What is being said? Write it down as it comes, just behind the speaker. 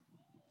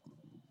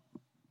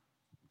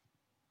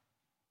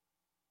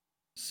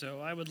So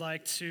I would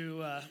like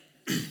to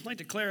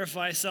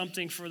clarify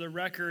something for the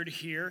record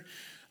here.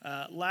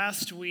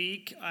 Last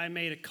week, I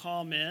made a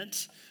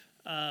comment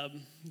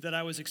that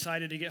I was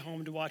excited to get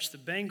home to watch the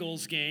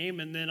Bengals game,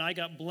 and then I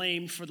got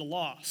blamed for the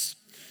loss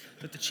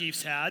that the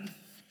Chiefs had.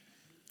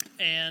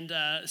 And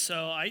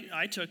so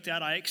I took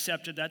that. I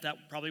accepted that.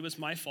 That probably was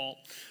my fault.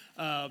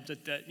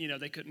 That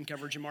they couldn't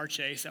cover Jamar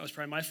Chase. That was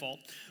probably my fault.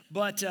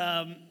 But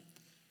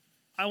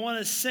I want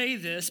to say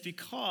this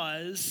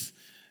because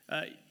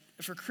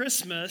for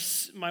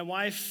Christmas, my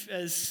wife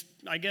is,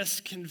 I guess,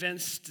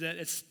 convinced that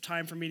it's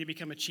time for me to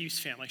become a Chiefs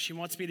fan. Like, she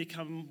wants me to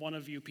become one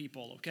of you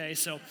people, okay?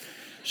 So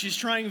she's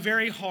trying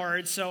very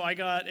hard. So I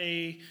got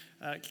a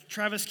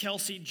Travis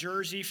Kelce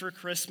jersey for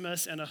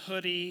Christmas and a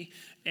hoodie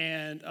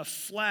and a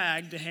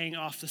flag to hang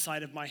off the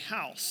side of my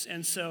house.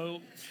 And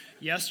so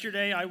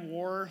yesterday I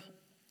wore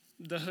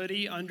the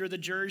hoodie under the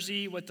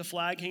jersey with the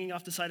flag hanging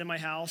off the side of my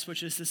house,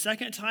 which is the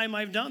second time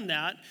I've done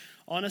that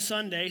on a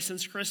Sunday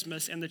since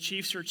Christmas, and the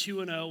Chiefs are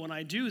 2-0 when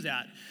I do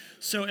that.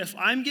 So if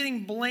I'm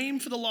getting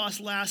blamed for the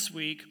loss last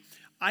week,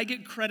 I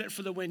get credit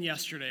for the win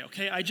yesterday,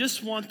 okay? I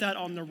just want that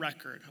on the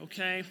record,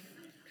 okay?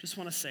 Just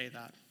want to say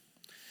that.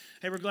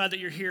 Hey, we're glad that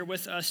you're here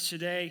with us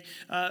today.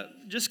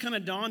 Just kind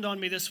of dawned on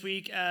me this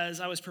week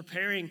as I was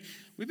preparing.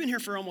 We've been here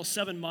for almost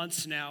 7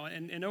 months now,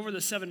 and over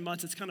the 7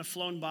 months, it's kind of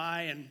flown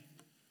by, and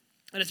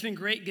it's been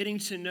great getting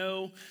to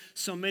know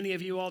so many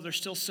of you all. There's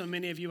still so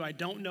many of you I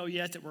don't know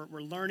yet that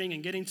we're learning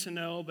and getting to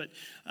know. But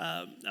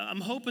I'm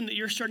hoping that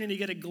you're starting to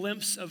get a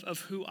glimpse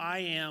of who I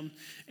am.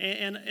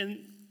 And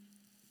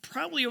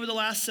probably over the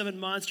last 7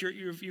 months,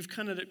 you've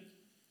kind of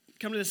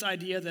come to this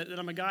idea that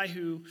I'm a guy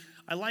who,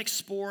 I like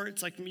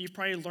sports. Like, you've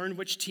probably learned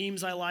which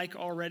teams I like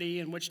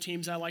already and which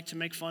teams I like to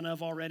make fun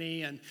of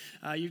already. And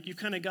you've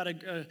kind of got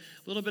a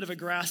little bit of a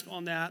grasp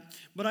on that.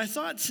 But I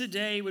thought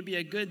today would be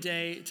a good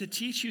day to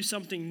teach you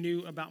something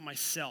new about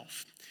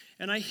myself.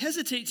 And I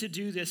hesitate to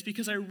do this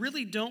because I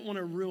really don't want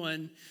to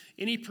ruin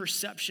any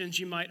perceptions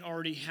you might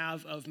already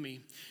have of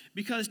me.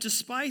 Because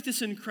despite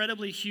this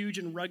incredibly huge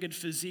and rugged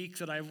physique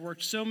that I've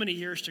worked so many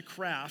years to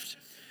craft,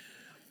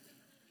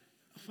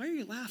 why are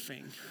you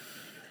laughing?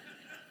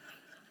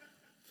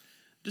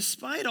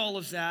 Despite all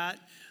of that,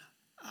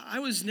 I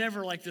was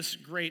never like this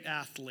great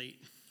athlete.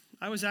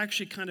 I was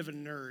actually kind of a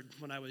nerd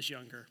when I was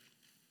younger.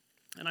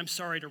 And I'm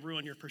sorry to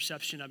ruin your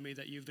perception of me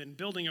that you've been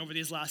building over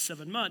these last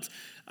 7 months.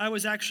 I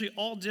was actually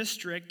all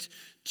district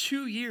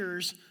 2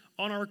 years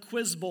on our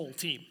Quiz Bowl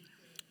team.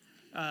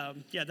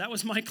 That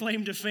was my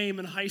claim to fame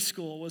in high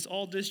school, was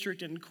all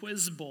district and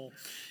Quiz Bowl.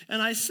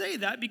 And I say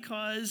that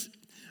because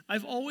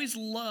I've always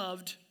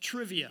loved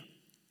trivia.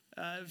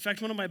 In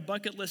fact, one of my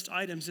bucket list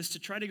items is to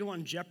try to go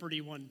on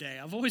Jeopardy one day.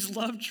 I've always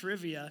loved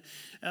trivia.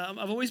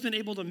 I've always been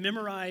able to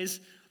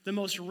memorize the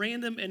most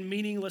random and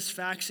meaningless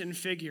facts and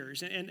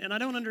figures. And I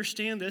don't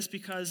understand this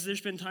because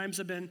there's been times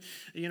I've been,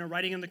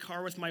 riding in the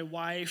car with my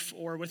wife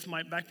or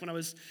back when I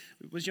was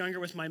younger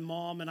with my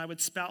mom, and I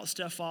would spout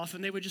stuff off,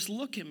 and they would just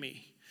look at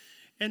me.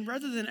 And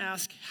rather than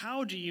ask,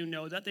 how do you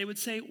know that, they would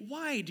say,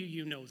 why do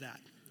you know that?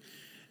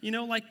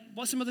 Like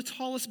what some of the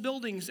tallest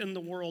buildings in the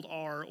world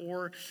are,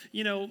 or,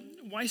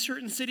 why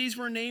certain cities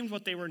were named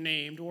what they were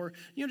named, or,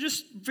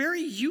 just very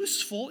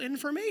useful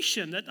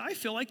information that I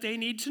feel like they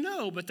need to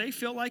know, but they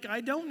feel like I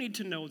don't need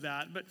to know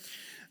that. But,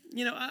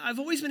 I've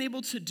always been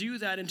able to do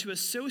that and to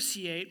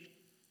associate,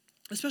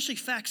 especially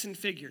facts and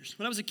figures.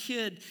 When I was a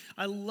kid,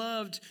 I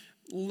loved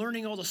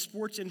learning all the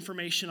sports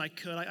information I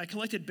could. I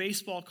collected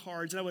baseball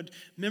cards, and I would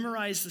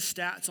memorize the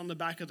stats on the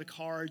back of the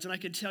cards, and I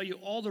could tell you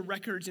all the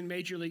records in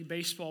Major League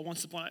Baseball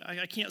once upon.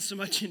 I can't so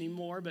much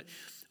anymore, but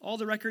all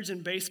the records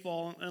in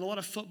baseball, and a lot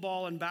of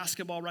football and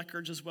basketball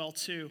records as well,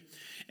 too.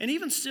 And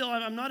even still,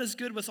 I'm not as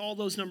good with all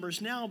those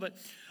numbers now, but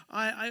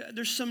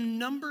there's some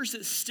numbers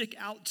that stick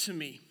out to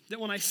me,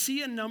 that when I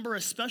see a number,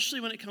 especially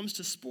when it comes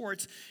to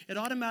sports, it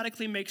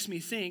automatically makes me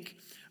think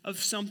of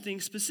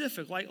something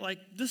specific, like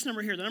this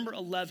number here, the number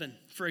 11,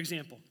 for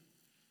example.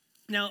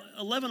 Now,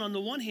 11 on the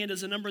one hand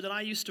is a number that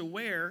I used to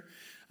wear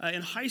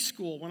in high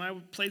school when I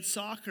played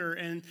soccer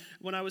and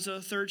when I was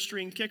a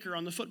third-string kicker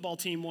on the football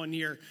team one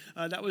year.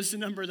 That was the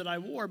number that I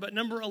wore. But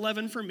number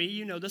 11 for me,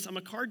 you know this, I'm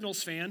a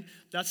Cardinals fan.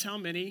 That's how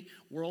many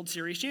World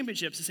Series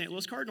championships the St.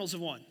 Louis Cardinals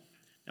have won.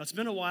 Now, it's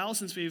been a while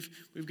since we've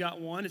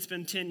got one. It's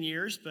been 10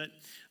 years, but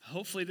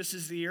hopefully this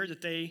is the year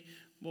that they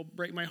will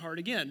break my heart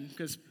again,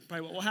 because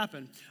probably what will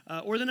happen.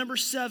 Or the number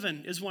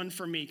 7 is one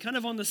for me. Kind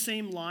of on the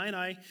same line,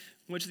 I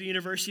went to the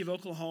University of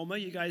Oklahoma.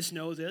 You guys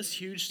know this,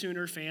 huge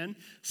Sooner fan.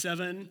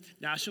 7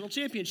 national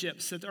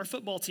championships that our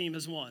football team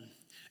has won.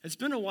 It's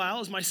been a while. It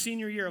was my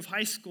senior year of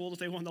high school that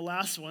they won the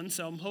last one,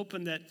 so I'm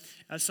hoping that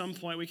at some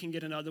point we can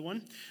get another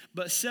one.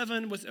 But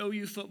 7 with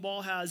OU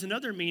football has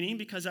another meaning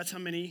because that's how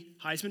many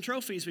Heisman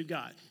trophies we've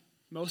got.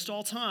 Most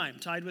all time,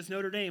 tied with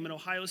Notre Dame and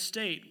Ohio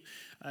State.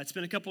 It's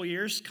been a couple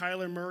years.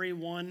 Kyler Murray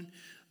won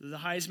the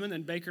Heisman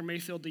and Baker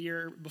Mayfield the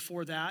year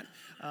before that.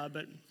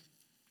 But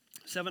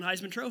 7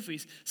 Heisman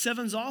trophies.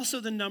 7's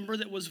also the number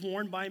that was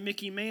worn by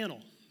Mickey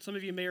Mantle. Some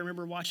of you may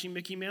remember watching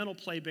Mickey Mantle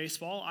play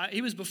baseball.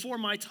 He was before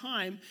my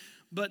time,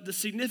 but the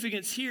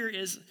significance here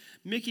is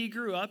Mickey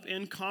grew up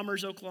in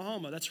Commerce,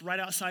 Oklahoma. That's right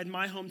outside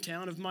my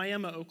hometown of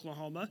Miami,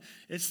 Oklahoma.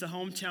 It's the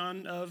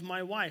hometown of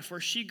my wife, where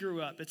she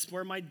grew up. It's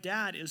where my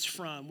dad is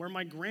from, where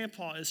my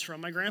grandpa is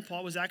from. My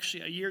grandpa was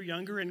actually a year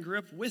younger and grew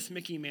up with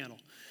Mickey Mantle.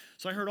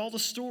 So I heard all the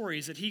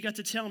stories that he got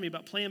to tell me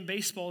about playing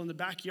baseball in the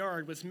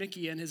backyard with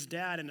Mickey and his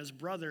dad and his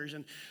brothers.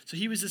 And so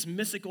he was this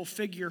mythical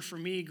figure for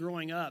me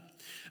growing up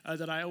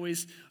that I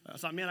always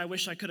thought, man, I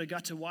wish I could have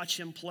got to watch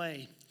him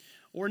play.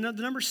 Or the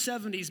number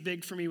 70 is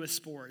big for me with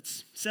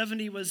sports.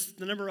 70 was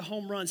the number of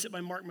home runs hit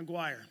by Mark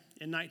McGwire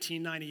in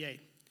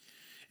 1998.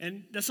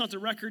 And that's not the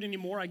record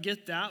anymore, I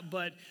get that,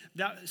 but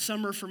that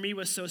summer for me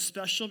was so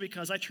special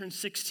because I turned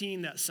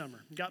 16 that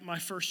summer, got my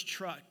first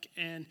truck,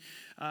 and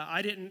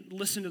I didn't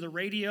listen to the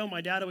radio.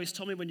 My dad always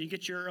told me when you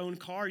get your own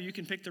car, you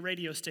can pick the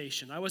radio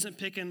station. I wasn't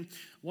picking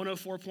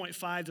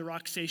 104.5, the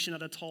rock station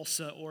out of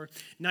Tulsa, or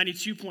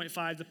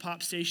 92.5, the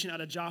pop station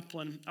out of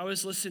Joplin. I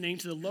was listening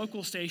to the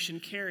local station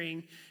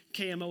carrying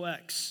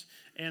KMOX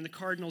and the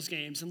Cardinals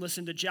games, and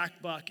listen to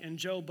Jack Buck and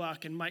Joe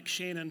Buck and Mike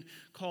Shannon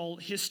call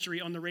history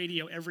on the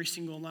radio every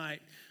single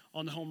night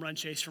on the home run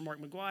chase for Mark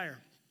McGwire.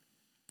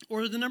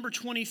 Or the number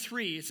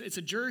 23, it's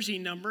a jersey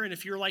number, and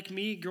if you're like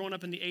me, growing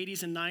up in the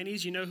 80s and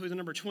 90s, you know who the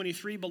number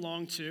 23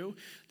 belonged to.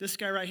 This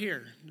guy right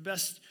here, the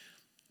best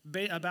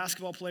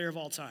basketball player of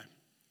all time.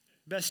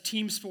 Best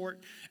team sport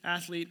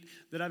athlete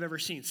that I've ever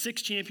seen.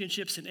 6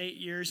 championships in 8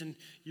 years, and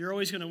you're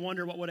always going to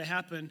wonder what would have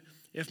happened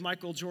if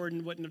Michael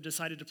Jordan wouldn't have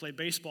decided to play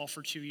baseball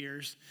for 2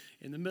 years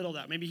in the middle of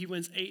that. Maybe he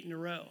wins 8 in a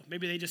row.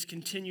 Maybe they just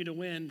continue to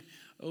win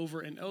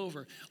over and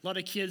over. A lot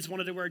of kids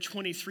wanted to wear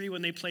 23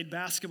 when they played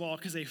basketball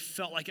because they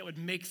felt like it would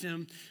make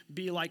them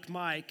be like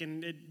Mike,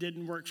 and it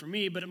didn't work for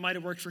me, but it might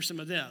have worked for some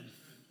of them,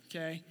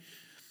 okay?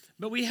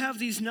 But we have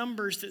these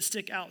numbers that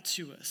stick out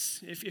to us.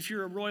 If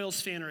you're a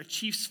Royals fan or a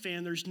Chiefs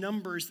fan, there's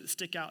numbers that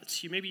stick out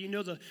to you. Maybe you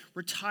know the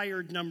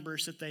retired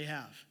numbers that they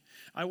have.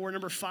 I wore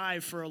number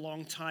 5 for a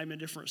long time in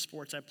different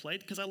sports I played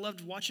because I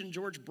loved watching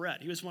George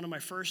Brett. He was one of my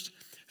first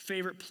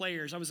favorite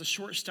players. I was a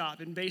shortstop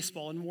in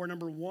baseball and wore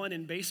number 1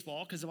 in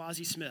baseball because of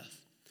Ozzie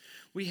Smith.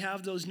 We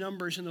have those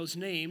numbers and those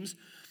names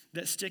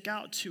that stick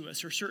out to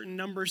us, or certain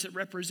numbers that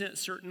represent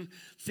certain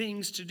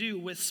things to do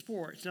with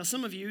sports. Now,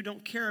 some of you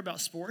don't care about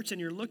sports, and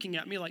you're looking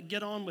at me like,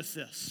 get on with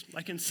this.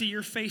 I can see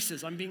your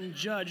faces. I'm being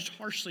judged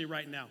harshly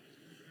right now.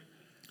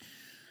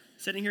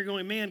 Sitting here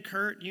going, man,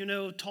 Kurt, you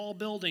know tall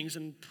buildings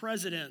and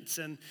presidents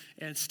and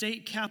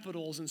state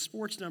capitals and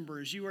sports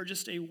numbers. You are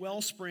just a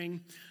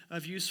wellspring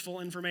of useful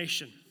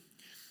information.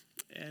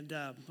 And,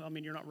 I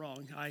mean, you're not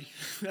wrong. I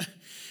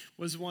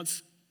was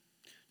once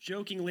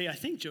jokingly,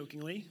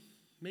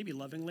 maybe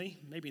lovingly,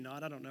 maybe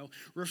not, I don't know,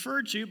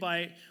 referred to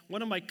by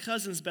one of my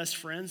cousin's best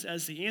friends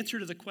as the answer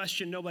to the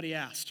question nobody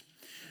asked.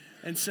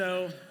 And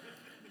so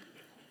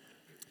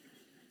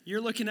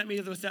you're looking at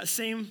me with that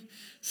same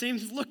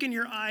look in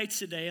your eye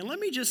today. And let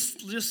me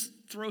just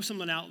throw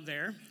something out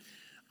there.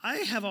 I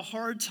have a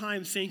hard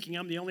time thinking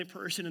I'm the only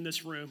person in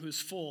this room who's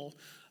full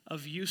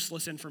of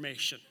useless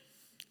information.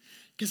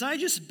 Because I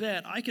just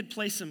bet I could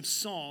play some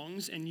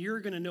songs and you're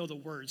going to know the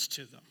words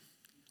to them.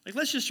 Like,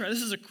 let's just try.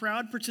 This is a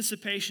crowd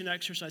participation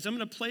exercise. I'm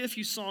going to play a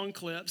few song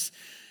clips,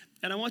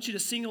 and I want you to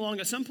sing along.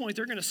 At some point,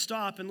 they're going to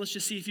stop, and let's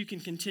just see if you can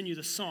continue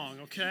the song,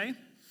 okay?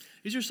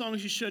 These are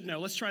songs you should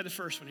know. Let's try the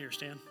first one here,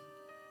 Stan.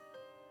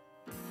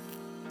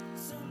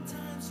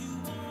 Sometimes you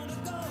want to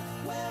go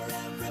where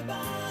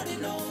everybody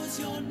knows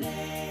your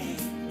name.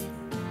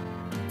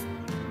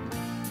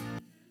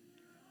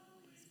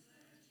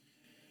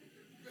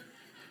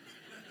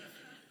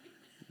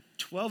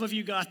 12 of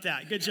you got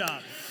that. Good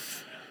job.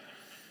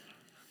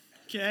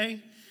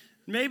 Okay,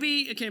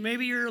 maybe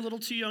you're a little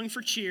too young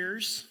for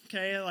Cheers,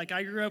 okay? Like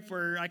I grew up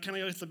where I kind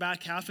of go with the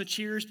back half of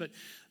Cheers, but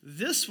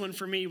this one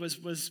for me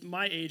was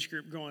my age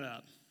group growing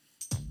up.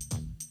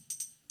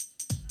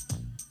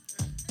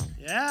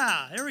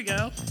 Yeah, there we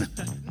go.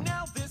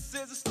 Now this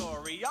is a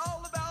story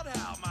all about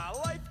how my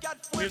life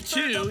got flipped. We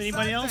have 2.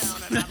 Anybody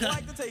else? And I'd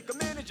like to take a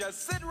minute,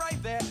 just sit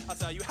right there. I'll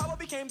tell you how I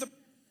became the...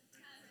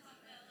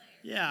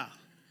 Yeah.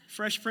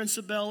 Fresh Prince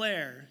of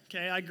Bel-Air,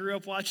 okay? I grew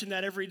up watching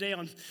that every day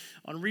on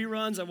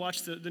reruns. I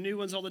watched the new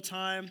ones all the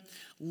time.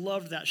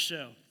 Loved that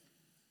show,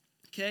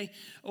 okay?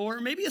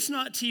 Or maybe it's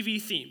not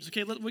TV themes,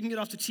 okay? We can get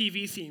off the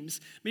TV themes.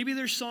 Maybe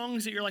there's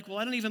songs that you're like, well,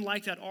 I don't even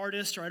like that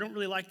artist, or I don't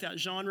really like that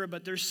genre,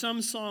 but there's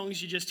some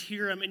songs you just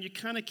hear them and you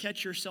kind of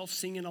catch yourself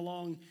singing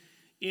along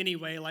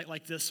anyway,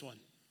 like this one.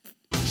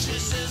 She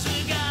says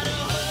we gotta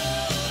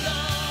hold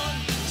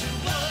on to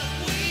what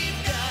we've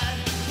got.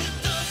 It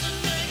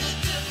doesn't make a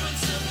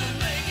difference if we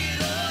make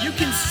it up. You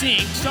can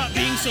sing. Stop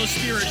being so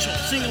spiritual.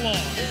 Sing along.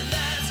 And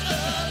that's a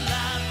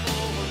lot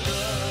for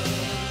love.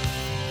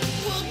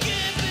 We'll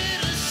give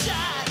it a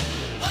shot.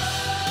 Oh,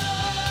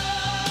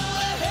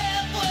 we're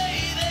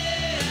halfway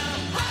there.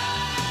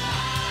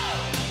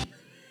 Oh.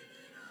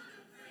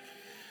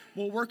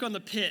 We'll work on the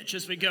pitch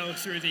as we go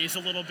through these a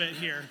little bit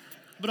here.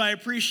 But I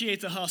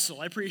appreciate the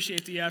hustle. I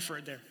appreciate the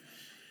effort there.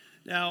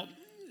 Now,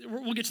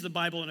 we'll get to the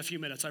Bible in a few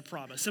minutes, I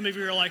promise. Some of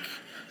you are like,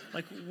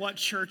 what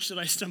church did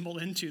I stumble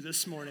into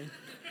this morning?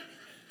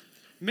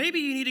 Maybe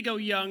you need to go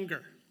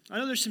younger. I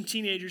know there's some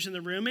teenagers in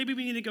the room. Maybe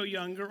we need to go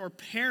younger. Or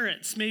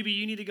parents, maybe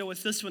you need to go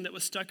with this one that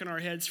was stuck in our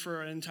heads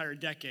for an entire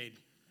decade.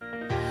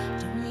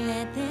 Don't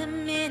let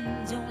them in,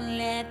 don't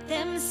let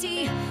them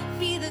see.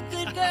 Be the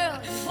good girl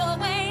you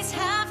always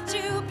have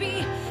to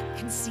be.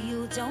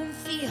 Conceal, don't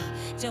feel,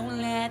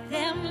 don't let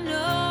them know.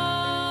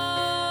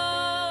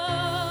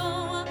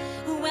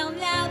 Well,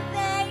 now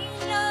they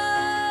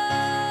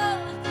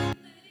know.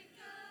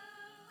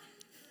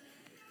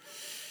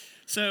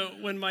 So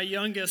when my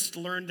youngest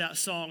learned that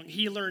song,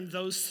 he learned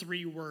those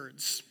 3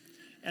 words,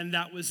 and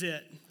that was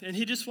it. And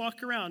he'd just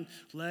walk around,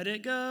 let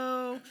it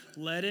go,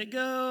 let it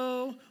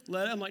go,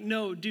 I'm like,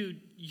 no, dude,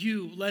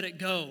 you let it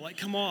go. Like,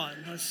 come on,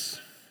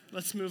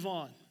 let's move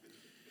on.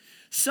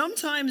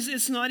 Sometimes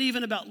it's not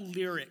even about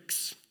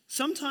lyrics.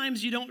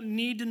 Sometimes you don't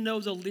need to know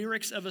the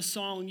lyrics of a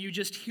song. You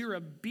just hear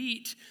a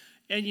beat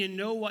and you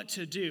know what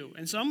to do.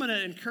 And so I'm going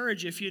to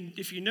encourage you,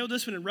 if you know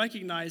this one and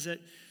recognize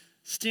it,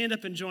 stand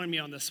up and join me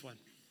on this one.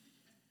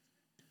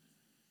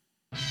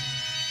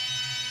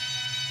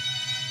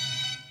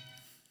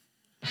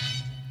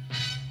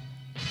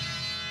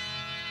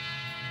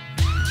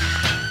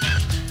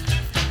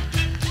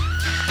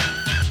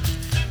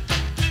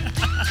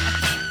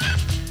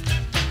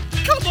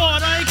 Come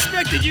on, I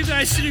expected you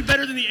guys to do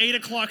better than the 8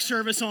 o'clock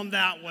service on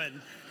that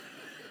one.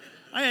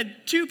 I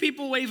had 2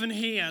 people waving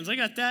hands. I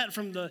got that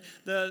from the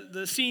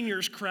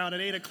seniors crowd at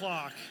 8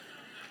 o'clock.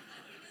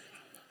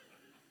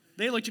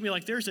 They looked at me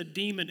like there's a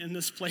demon in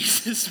this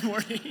place this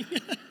morning.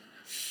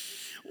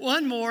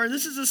 One more.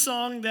 This is a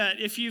song that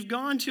if you've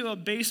gone to a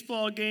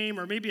baseball game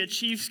or maybe a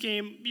Chiefs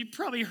game, you've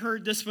probably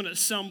heard this one at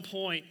some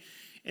point,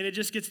 and it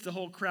just gets the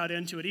whole crowd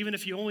into it, even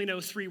if you only know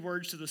 3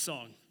 words to the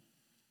song.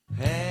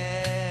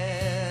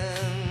 Hand,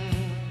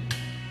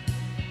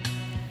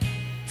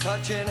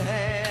 touching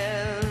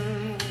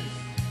hands,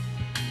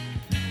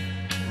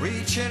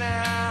 reaching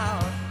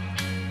out,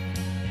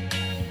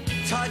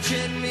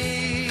 touching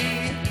me,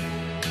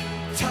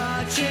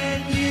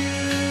 touching you.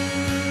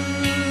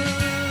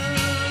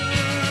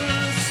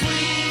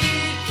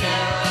 Sweet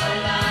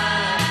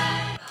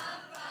Caroline.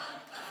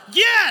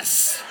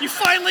 Yes! You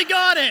finally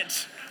got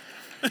it!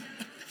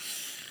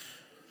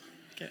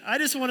 Okay, I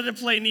just wanted to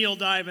play Neil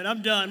Diamond.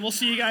 I'm done. We'll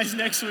see you guys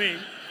next week.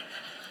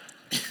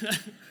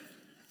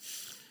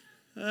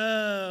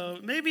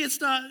 Maybe it's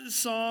not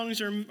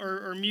songs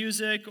or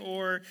music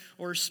or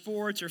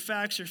sports or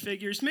facts or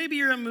figures. Maybe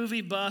you're a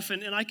movie buff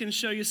and I can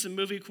show you some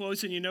movie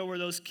quotes and you know where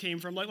those came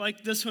from.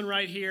 Like this one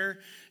right here.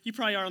 You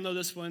probably all know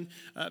this one.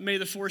 May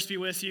the force be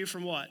with you,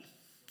 from what?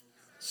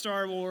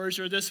 Star Wars.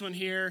 Or this one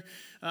here.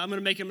 I'm going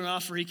to make him an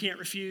offer he can't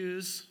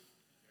refuse.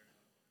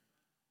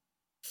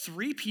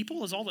 3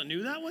 people is all that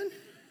knew that one?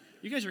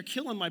 You guys are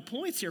killing my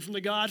points here. From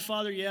The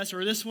Godfather, yes.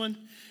 Or this one.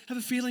 Have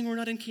a feeling we're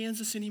not in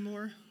Kansas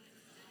anymore.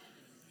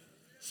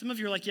 Some of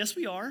you are like, yes,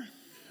 we are.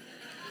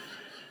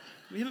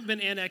 We haven't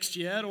been annexed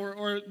yet.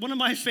 Or one of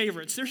my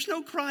favorites, there's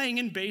no crying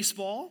in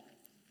baseball.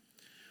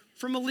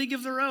 From A League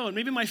of Their Own.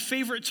 Maybe my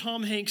favorite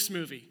Tom Hanks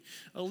movie,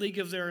 A League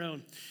of Their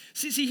Own.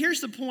 See,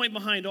 here's the point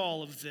behind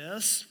all of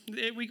this.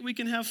 We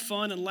can have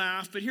fun and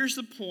laugh, but here's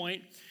the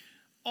point.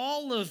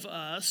 All of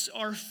us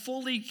are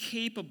fully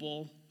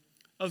capable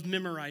of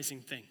memorizing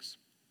things.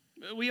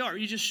 We are.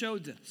 You just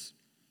showed this.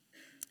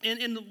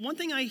 And the one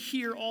thing I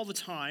hear all the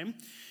time,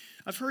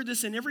 I've heard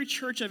this in every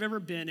church I've ever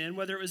been in,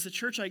 whether it was the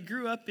church I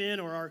grew up in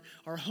or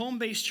our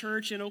home-based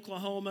church in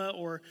Oklahoma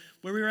or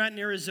where we were at in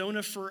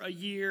Arizona for a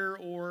year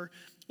or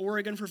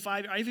Oregon for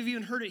 5 years. I've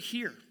even heard it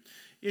here,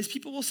 is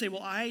people will say,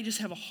 well, I just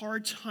have a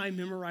hard time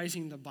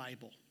memorizing the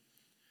Bible.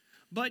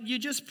 But you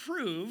just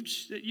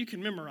proved that you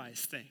can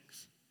memorize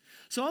things.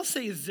 So I'll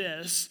say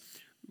this,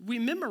 we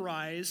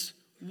memorize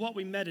what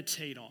we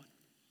meditate on.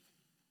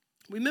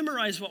 We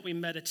memorize what we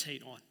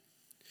meditate on.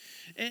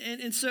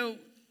 And so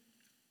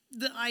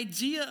the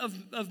idea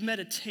of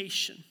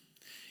meditation,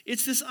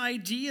 it's this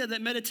idea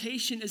that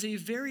meditation is a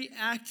very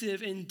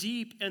active and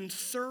deep and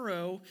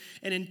thorough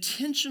and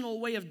intentional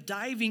way of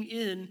diving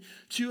in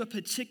to a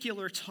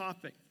particular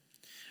topic.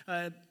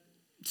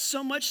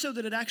 So much so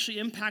that it actually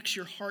impacts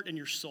your heart and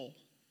your soul.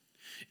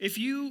 If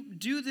you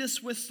do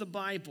this with the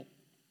Bible,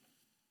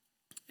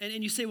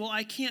 and you say, well,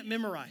 I can't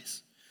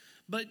memorize,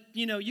 but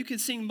you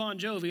could sing Bon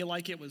Jovi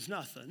like it was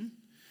nothing,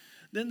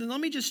 then let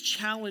me just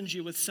challenge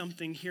you with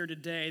something here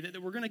today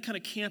that we're going to kind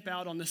of camp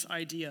out on this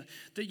idea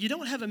that you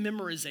don't have a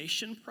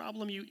memorization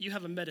problem, you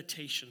have a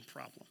meditation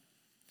problem.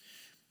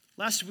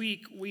 Last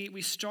week,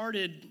 we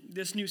started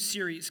this new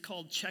series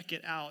called Check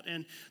It Out,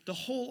 and the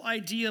whole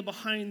idea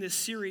behind this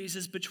series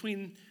is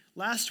between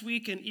last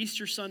week and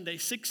Easter Sunday,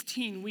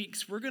 16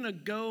 weeks, we're going to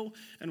go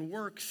and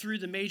work through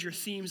the major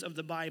themes of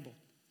the Bible.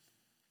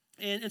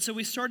 And so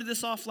we started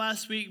this off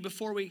last week.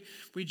 Before we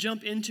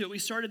jump into it, we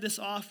started this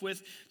off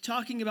with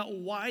talking about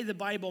why the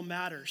Bible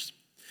matters.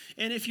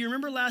 And if you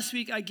remember last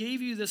week, I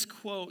gave you this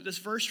quote, this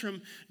verse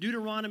from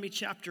Deuteronomy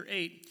chapter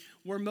 8,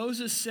 where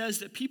Moses says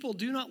that people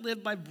do not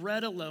live by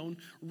bread alone,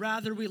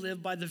 rather we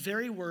live by the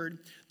very word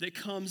that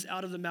comes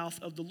out of the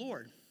mouth of the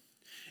Lord.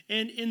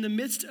 And in the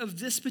midst of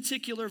this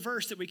particular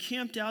verse that we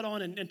camped out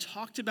on and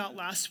talked about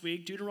last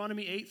week,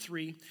 Deuteronomy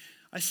 8:3,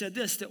 I said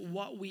this, that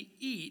what we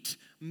eat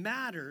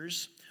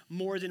matters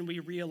more than we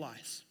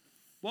realize.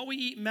 What we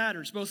eat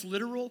matters, both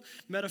literal,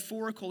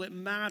 metaphorical, it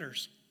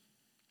matters.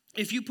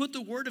 If you put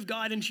the word of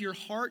God into your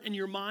heart and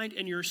your mind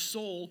and your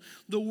soul,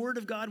 the word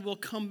of God will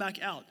come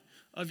back out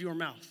of your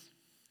mouth.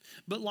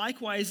 But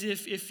likewise,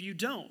 if you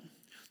don't,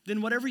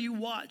 then whatever you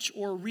watch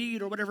or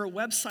read or whatever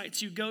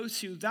websites you go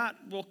to, that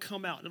will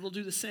come out. It'll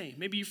do the same.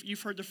 Maybe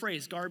you've heard the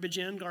phrase, garbage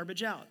in,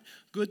 garbage out.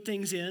 Good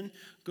things in,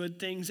 good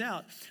things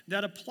out.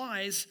 That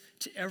applies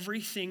to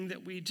everything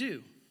that we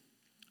do.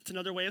 It's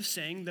another way of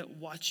saying that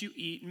what you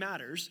eat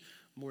matters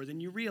more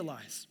than you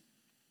realize.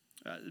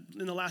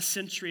 In the last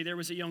century, there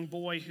was a young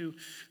boy who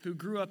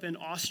grew up in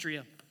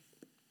Austria.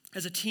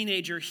 As a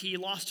teenager, he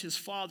lost his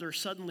father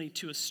suddenly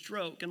to a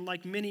stroke. And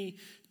like many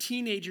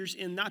teenagers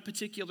in that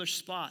particular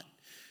spot,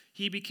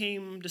 he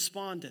became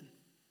despondent.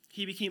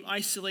 He became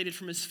isolated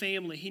from his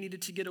family. He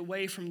needed to get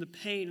away from the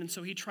pain. And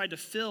so he tried to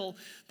fill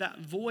that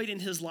void in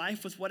his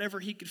life with whatever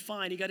he could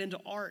find. He got into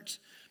art,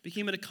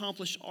 became an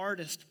accomplished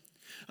artist.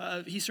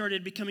 He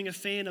started becoming a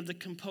fan of the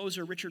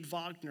composer Richard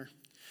Wagner.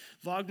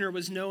 Wagner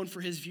was known for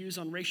his views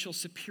on racial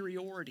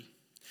superiority.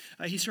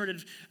 He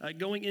started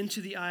going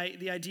into the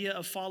idea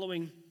of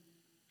following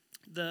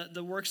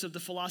the works of the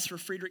philosopher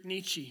Friedrich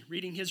Nietzsche,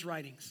 reading his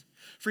writings.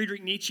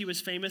 Friedrich Nietzsche was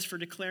famous for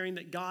declaring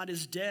that God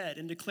is dead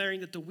and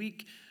declaring that the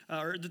weak,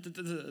 or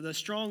the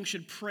strong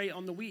should prey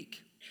on the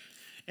weak.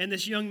 And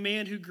this young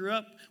man who grew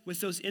up with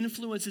those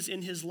influences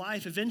in his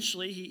life,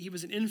 eventually he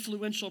was an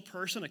influential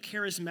person, a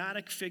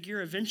charismatic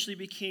figure, eventually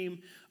became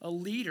a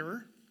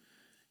leader,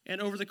 and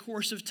over the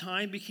course of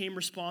time became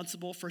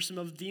responsible for some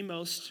of the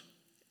most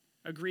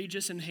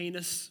egregious and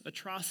heinous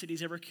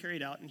atrocities ever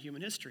carried out in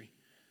human history.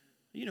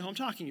 You know who I'm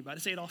talking about.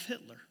 It's Adolf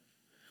Hitler.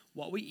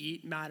 What we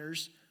eat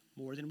matters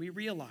more than we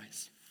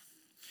realize.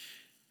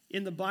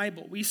 In the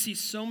Bible, we see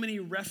so many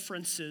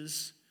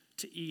references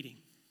to eating.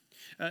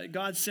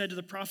 God said to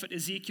the prophet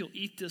Ezekiel,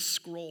 eat this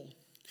scroll.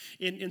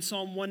 In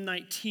Psalm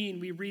 119,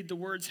 we read the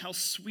words, how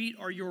sweet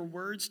are your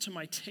words to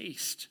my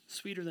taste,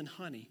 sweeter than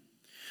honey.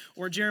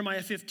 Or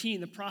Jeremiah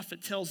 15, the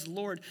prophet tells the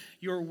Lord,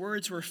 your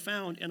words were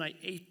found and I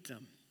ate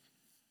them.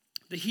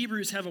 The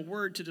Hebrews have a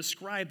word to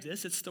describe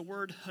this. It's the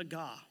word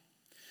Haggah.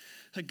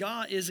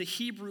 Haggah is a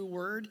Hebrew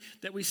word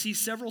that we see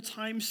several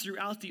times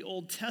throughout the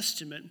Old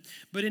Testament,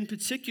 but in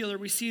particular,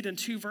 we see it in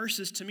two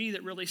verses to me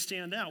that really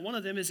stand out. One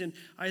of them is in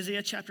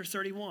Isaiah chapter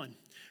 31.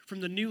 From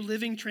the New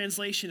Living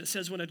Translation, it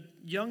says, when a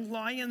young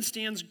lion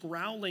stands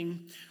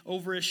growling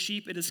over a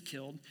sheep it has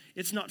killed,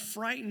 it's not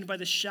frightened by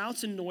the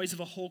shouts and noise of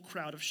a whole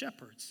crowd of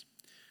shepherds.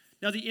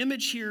 Now, the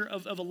image here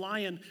of a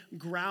lion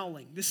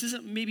growling, this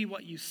isn't maybe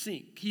what you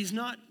think. He's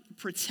not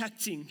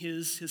protecting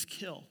his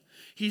kill.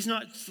 He's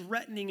not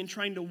threatening and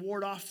trying to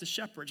ward off the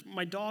shepherds.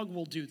 My dog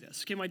will do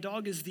this. Okay, my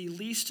dog is the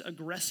least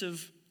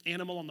aggressive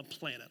animal on the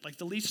planet, like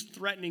the least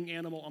threatening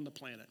animal on the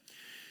planet.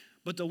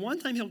 But the one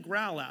time he'll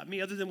growl at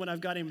me, other than when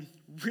I've got him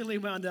really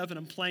wound up and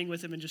I'm playing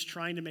with him and just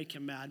trying to make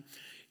him mad,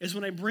 is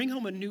when I bring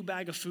home a new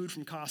bag of food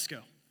from Costco.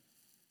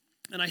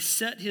 And I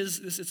set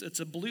it's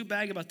a blue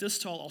bag about this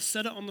tall. I'll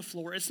set it on the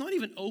floor. It's not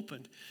even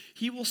opened.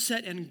 He will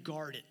set and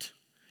guard it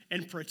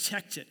and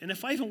protect it. And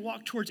if I even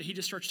walk towards it, he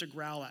just starts to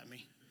growl at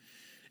me.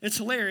 It's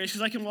hilarious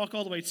because I can walk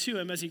all the way to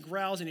him as he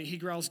growls, and he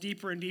growls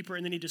deeper and deeper,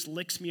 and then he just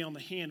licks me on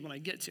the hand when I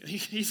get to him.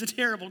 He's a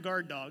terrible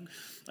guard dog.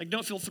 Like,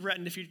 don't feel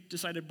threatened if you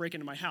decide to break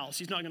into my house.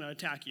 He's not going to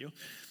attack you.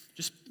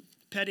 Just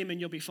pet him and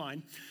you'll be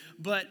fine.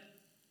 But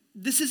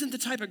this isn't the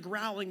type of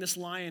growling this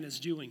lion is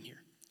doing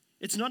here.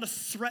 It's not a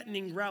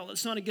threatening growl.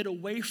 It's not a get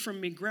away from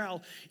me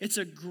growl. It's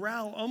a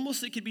growl,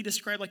 almost it could be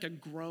described like a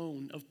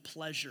groan of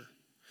pleasure.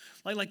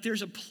 Like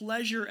there's a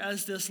pleasure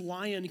as this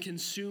lion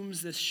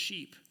consumes this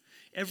sheep.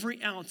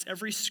 Every ounce,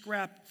 every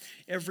scrap,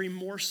 every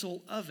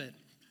morsel of it.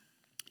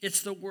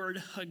 It's the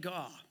word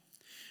Haggah.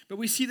 But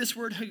we see this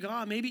word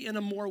Haggah maybe in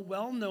a more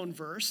well-known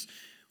verse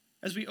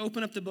as we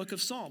open up the book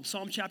of Psalms.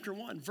 Psalm chapter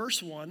 1,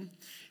 verse 1,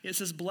 it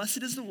says,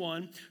 blessed is the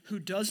one who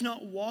does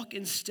not walk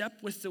in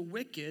step with the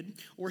wicked,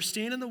 or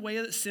stand in the way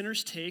that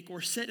sinners take,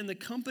 or sit in the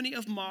company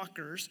of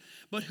mockers,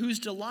 but whose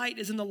delight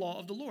is in the law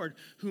of the Lord,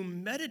 who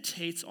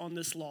meditates on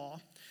this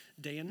law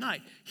day and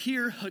night.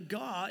 Here,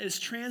 Haggah is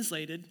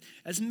translated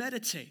as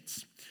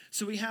meditates.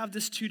 So we have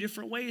this two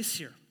different ways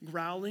here,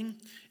 growling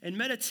and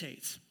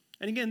meditates.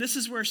 And again, this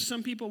is where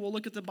some people will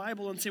look at the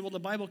Bible and say, well, the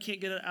Bible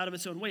can't get it out of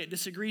its own way. It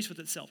disagrees with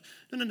itself.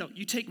 No.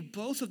 You take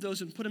both of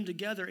those and put them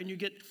together and you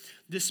get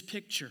this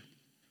picture.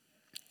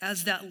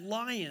 As that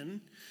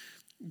lion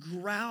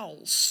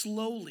growls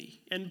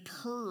slowly and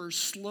purrs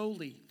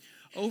slowly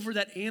over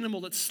that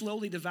animal that's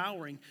slowly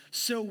devouring,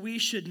 so we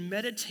should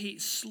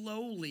meditate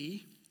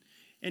slowly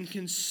and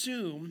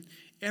consume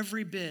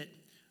every bit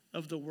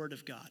of the Word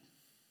of God.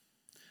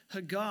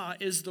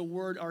 Haggah is the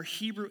word our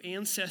Hebrew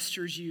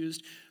ancestors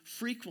used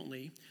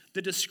frequently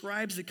that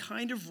describes the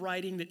kind of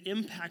writing that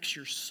impacts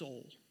your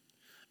soul.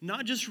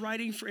 Not just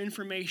writing for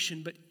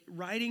information, but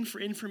writing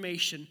for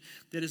information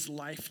that is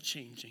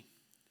life-changing.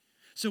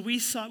 So we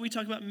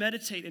talk about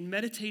meditate and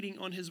meditating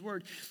on his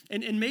word.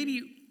 And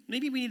maybe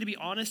we need to be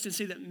honest and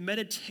say that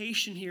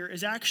meditation here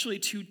is actually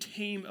too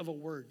tame of a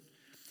word.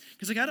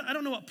 Because I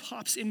don't know what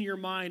pops in your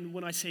mind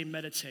when I say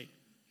meditate.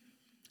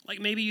 Like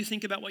maybe you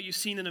think about what you've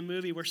seen in a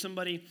movie where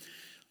somebody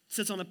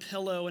sits on a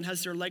pillow and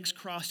has their legs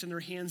crossed and their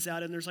hands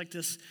out, and there's like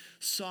this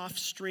soft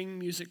string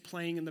music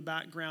playing in the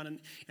background,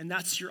 and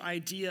that's your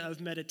idea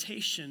of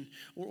meditation.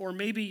 Or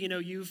maybe,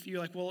 you're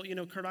like, well,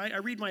 Kurt, I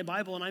read my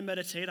Bible and I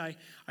meditate.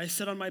 I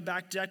sit on my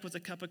back deck with a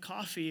cup of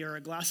coffee or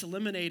a glass of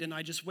lemonade, and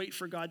I just wait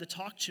for God to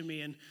talk to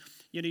me, and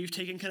you've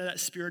taken kind of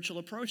that spiritual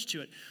approach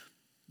to it.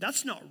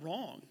 That's not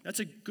wrong. That's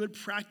a good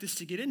practice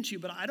to get into,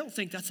 but I don't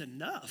think that's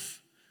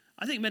enough.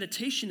 I think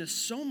meditation is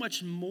so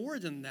much more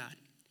than that.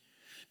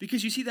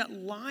 Because you see, that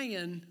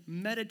lion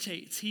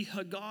meditates. He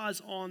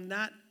haggahs on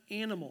that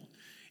animal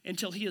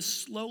until he has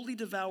slowly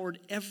devoured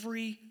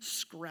every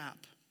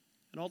scrap.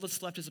 And all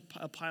that's left is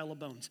a pile of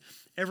bones.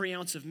 Every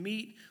ounce of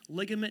meat,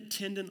 ligament,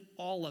 tendon,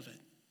 all of it.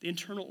 The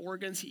internal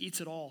organs, he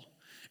eats it all.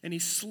 And he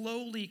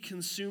slowly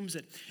consumes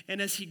it.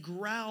 And as he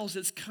growls,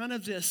 it's kind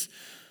of this,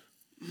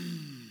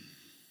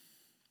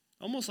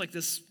 almost like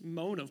this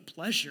moan of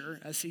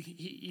pleasure as he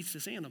eats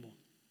this animal.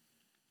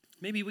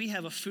 Maybe we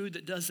have a food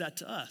that does that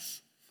to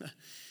us.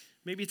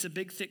 Maybe it's a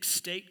big thick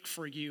steak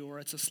for you, or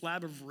it's a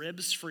slab of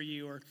ribs for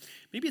you, or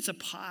maybe it's a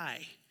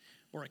pie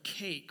or a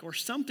cake or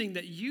something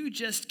that you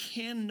just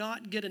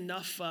cannot get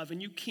enough of, and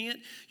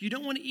you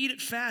don't want to eat it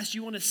fast.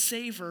 You want to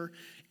savor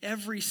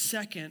every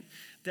second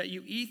that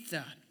you eat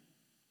that.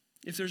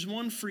 If there's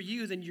one for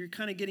you, then you're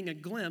kind of getting a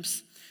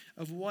glimpse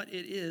of what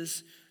it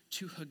is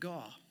to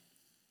haggah.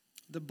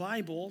 The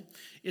Bible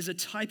is a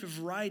type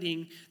of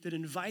writing that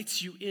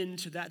invites you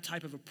into that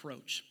type of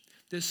approach.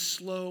 This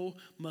slow,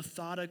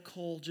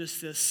 methodical,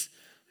 just this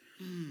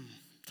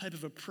type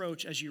of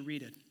approach as you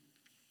read it.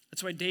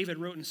 That's why David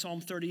wrote in Psalm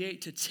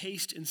 38 to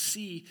taste and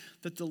see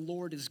that the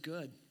Lord is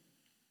good.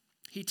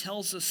 He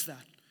tells us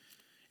that.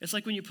 It's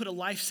like when you put a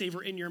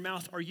lifesaver in your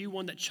mouth, are you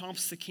one that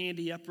chomps the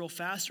candy up real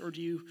fast, or do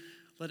you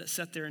let it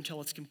sit there until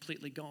it's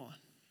completely gone?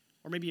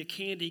 Or maybe a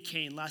candy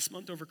cane last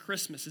month over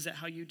Christmas. Is that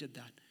how you did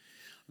that?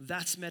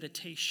 That's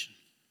meditation.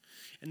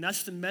 And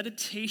that's the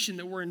meditation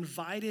that we're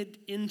invited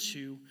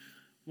into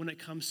when it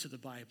comes to the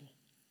Bible.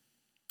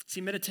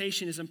 See,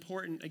 meditation is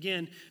important,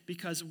 again,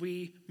 because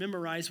we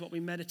memorize what we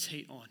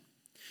meditate on.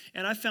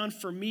 And I found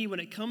for me,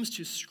 when it comes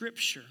to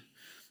Scripture,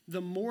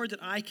 the more that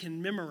I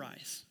can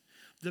memorize,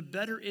 the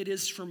better it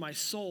is for my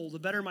soul, the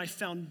better my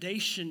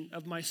foundation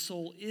of my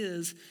soul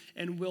is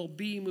and will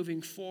be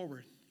moving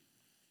forward.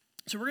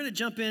 So we're going to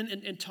jump in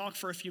and talk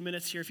for a few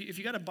minutes here. If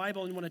you got a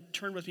Bible and you want to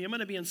turn with me, I'm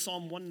going to be in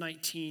Psalm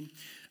 119.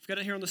 I've got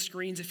it here on the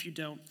screens if you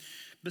don't.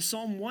 But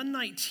Psalm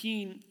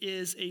 119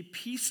 is a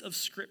piece of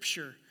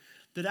Scripture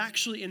that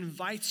actually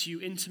invites you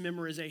into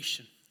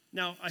memorization.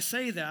 Now, I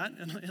say that,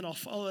 and I'll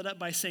follow it up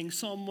by saying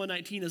Psalm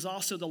 119 is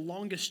also the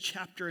longest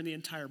chapter in the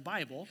entire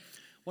Bible,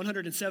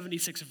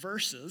 176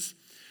 verses,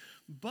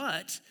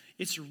 but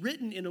it's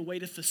written in a way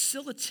to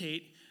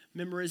facilitate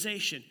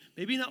memorization.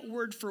 Maybe not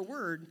word for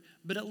word,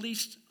 but at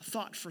least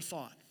thought for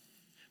thought,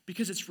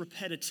 because it's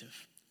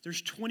repetitive.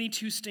 There's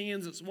 22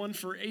 stanzas, one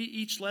for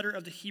each letter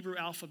of the Hebrew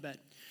alphabet.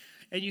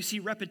 And you see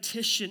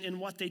repetition in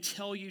what they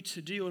tell you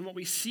to do. And what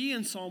we see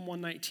in Psalm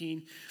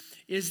 119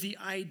 is the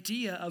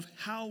idea of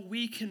how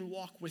we can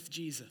walk with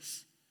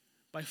Jesus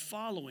by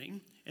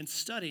following and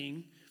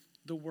studying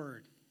the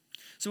Word.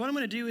 So what I'm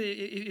going to do,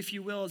 if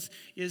you will,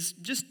 is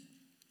just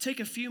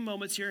take a few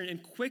moments here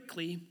and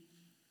quickly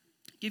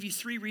give you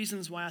 3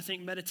 reasons why I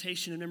think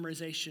meditation and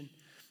memorization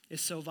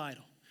is so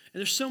vital. And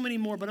there's so many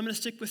more, but I'm going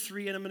to stick with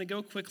 3, and I'm going to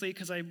go quickly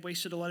because I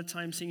wasted a lot of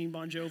time singing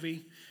Bon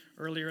Jovi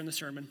earlier in the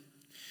sermon.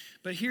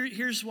 But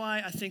here's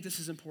why I think this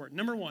is important.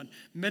 Number 1,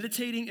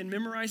 meditating and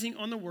memorizing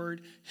on the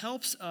Word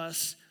helps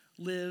us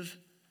live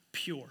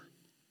pure.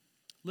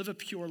 Live a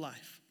pure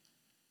life.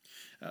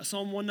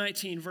 Psalm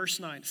 119,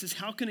 verse 9, it says,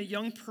 "How can a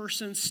young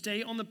person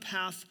stay on the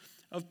path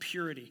of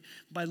purity?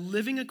 By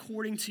living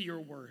according to your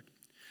word.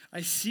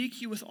 I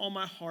seek you with all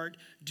my heart.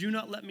 Do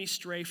not let me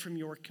stray from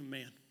your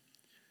command."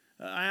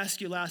 I asked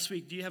you last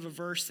week, do you have a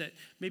verse that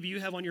maybe you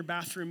have on your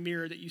bathroom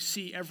mirror that you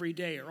see every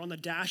day, or on the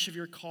dash of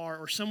your car,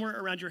 or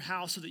somewhere around your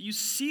house so that you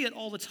see it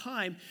all the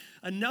time,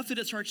 enough that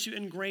it starts to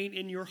ingrain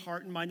in your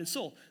heart and mind and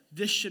soul?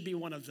 This should be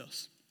one of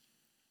those.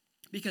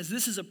 Because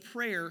this is a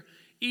prayer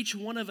each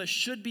one of us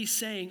should be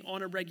saying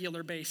on a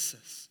regular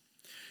basis.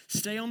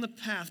 Stay on the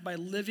path by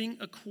living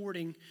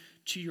according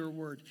to your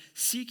word.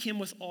 Seek him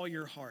with all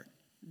your heart.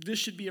 This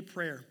should be a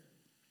prayer.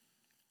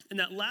 And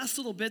that last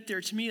little bit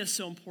there to me is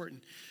so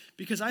important,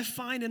 because I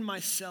find in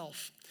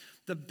myself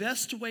the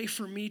best way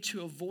for me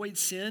to avoid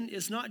sin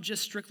is not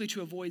just strictly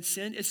to avoid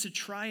sin, it's to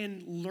try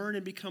and learn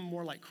and become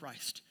more like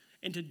Christ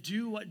and to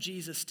do what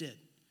Jesus did.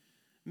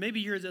 Maybe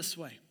you're this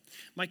way.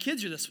 My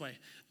kids are this way.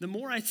 the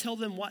more I tell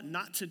them what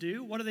not to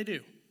do, what do?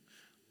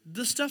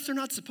 The stuff they're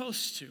not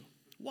supposed to.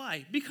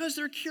 Why? Because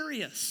they're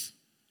curious.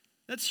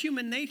 That's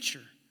human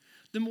nature.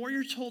 The more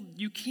you're told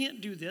you can't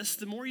do this,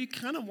 the more you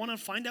kind of want to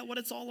find out what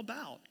it's all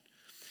about.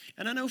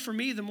 And I know for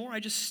me, the more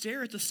I just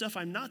stare at the stuff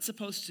I'm not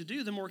supposed to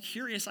do, the more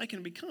curious I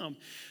can become.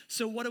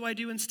 So what do I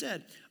do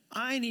instead?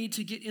 I need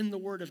to get in the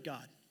Word of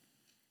God.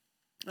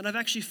 And I've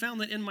actually found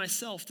that in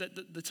myself,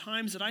 that the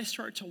times that I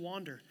start to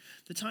wander,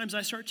 the times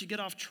I start to get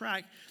off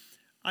track,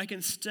 I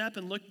can step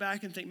and look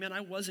back and think, man,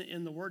 I wasn't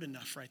in the Word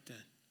enough right then.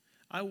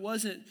 I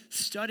wasn't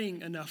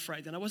studying enough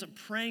right then. I wasn't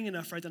praying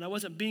enough right then. I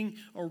wasn't being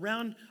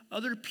around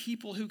other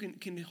people who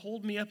can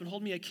hold me up and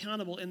hold me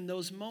accountable in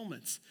those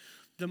moments.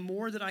 The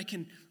more that I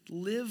can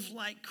live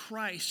like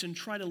Christ and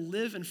try to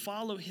live and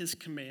follow his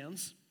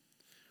commands,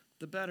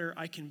 the better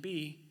I can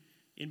be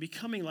in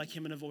becoming like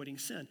him and avoiding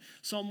sin.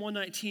 Psalm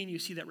 119, you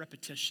see that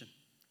repetition.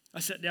 I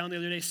sat down the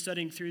other day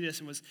studying through this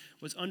and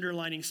was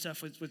underlining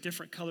stuff with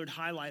different colored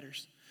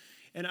highlighters.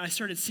 And I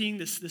started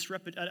seeing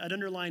I'd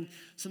underline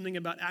something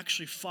about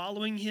actually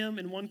following him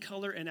in one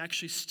color and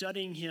actually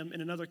studying him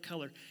in another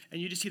color. And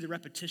you just see the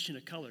repetition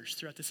of colors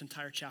throughout this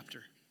entire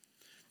chapter.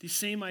 These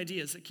same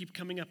ideas that keep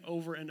coming up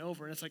over and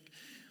over. And it's like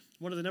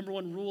one of the number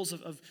one rules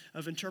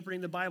of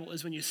interpreting the Bible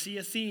is when you see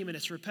a theme and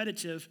it's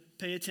repetitive,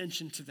 pay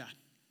attention to that.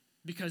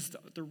 Because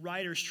the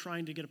writer's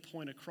trying to get a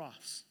point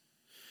across.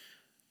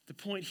 The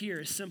point here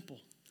is simple.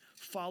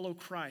 Follow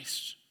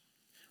Christ.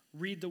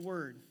 Read the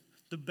word.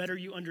 The better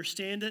you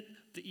understand it,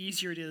 the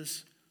easier it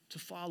is to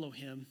follow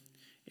him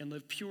and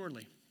live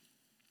purely.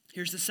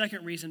 Here's the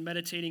second reason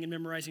meditating and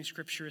memorizing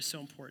scripture is so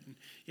important.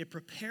 It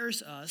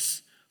prepares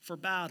us for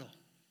battle.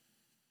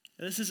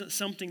 Now, this isn't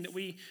something that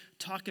we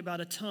talk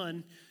about a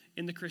ton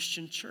in the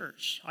Christian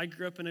church. I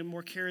grew up in a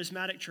more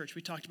charismatic church.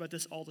 We talked about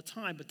this all the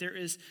time, but there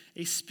is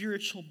a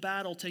spiritual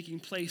battle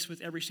taking place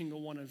with every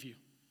single one of you.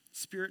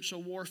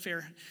 Spiritual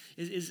warfare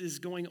is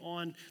going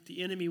on.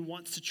 The enemy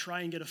wants to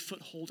try and get a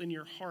foothold in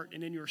your heart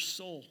and in your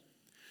soul.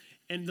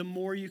 And the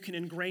more you can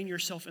ingrain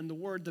yourself in the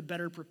word, the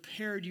better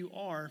prepared you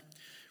are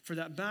for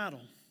that battle.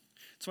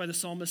 That's why the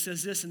psalmist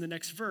says this in the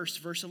next verse,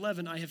 verse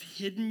 11, I have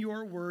hidden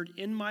your word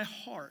in my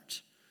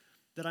heart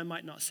that I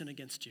might not sin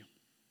against you.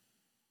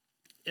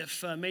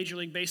 If Major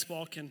League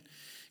Baseball can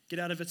get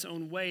out of its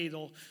own way,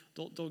 they'll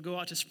go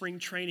out to spring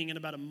training in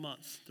about a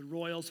month. The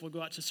Royals will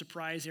go out to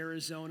Surprise,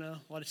 Arizona.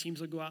 A lot of teams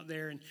will go out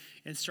there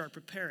and start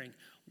preparing.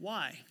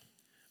 Why?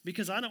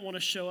 Because I don't want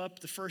to show up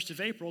the 1st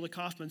of April to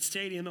Kauffman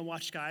Stadium and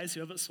watch guys who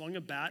haven't swung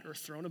a bat or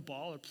thrown a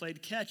ball or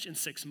played catch in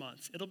 6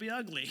 months. It'll be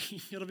ugly.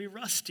 It'll be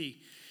rusty.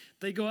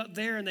 They go out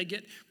there and they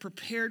get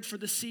prepared for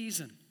the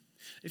season.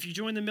 If you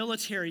join the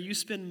military, you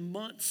spend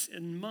months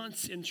and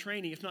months in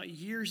training, if not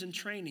years in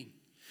training.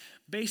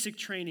 Basic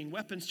training,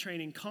 weapons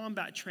training,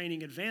 combat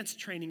training, advanced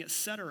training,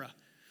 etc.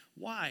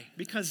 Why?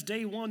 Because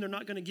day one, they're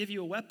not going to give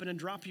you a weapon and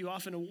drop you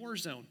off in a war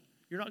zone.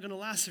 You're not going to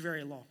last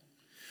very long.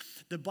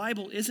 The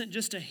Bible isn't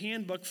just a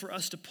handbook for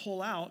us to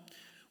pull out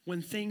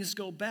when things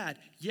go bad.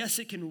 Yes,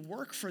 it can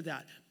work for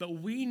that, but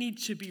we need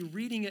to be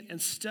reading it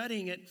and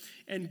studying it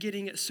and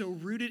getting it so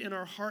rooted in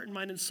our heart and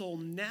mind and soul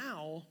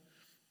now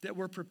that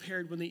we're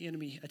prepared when the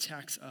enemy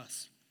attacks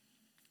us.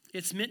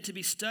 It's meant to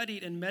be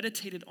studied and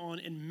meditated on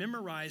and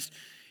memorized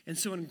and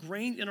so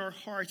ingrained in our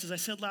hearts, as I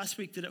said last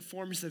week, that it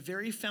forms the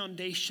very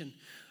foundation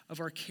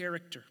of our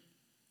character.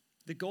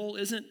 The goal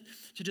isn't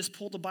to just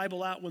pull the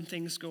Bible out when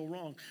things go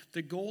wrong.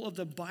 The goal of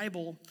the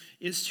Bible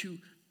is to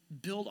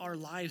build our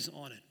lives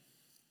on it.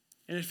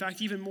 And in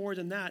fact, even more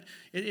than that,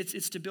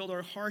 it's to build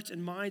our hearts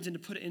and minds and to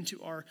put it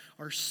into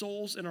our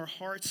souls and our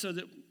hearts so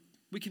that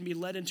we can be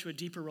led into a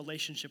deeper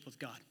relationship with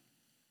God.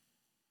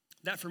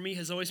 That for me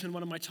has always been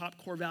one of my top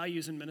core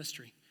values in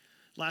ministry.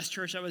 Last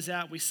church I was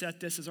at, we set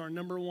this as our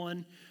number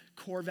one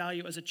core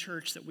value as a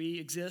church, that we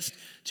exist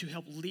to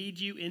help lead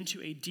you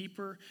into a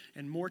deeper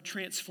and more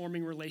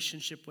transforming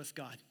relationship with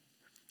God.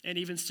 And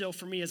even still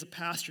for me as a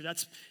pastor,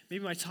 that's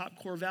maybe my top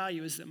core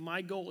value, is that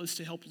my goal is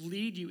to help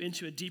lead you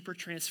into a deeper,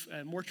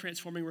 more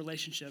transforming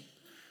relationship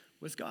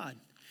with God.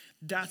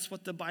 That's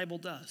what the Bible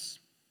does.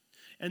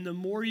 And the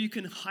more you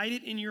can hide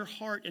it in your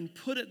heart and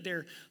put it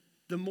there,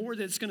 the more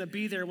that it's going to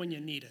be there when you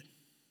need it.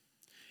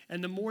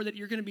 And the more that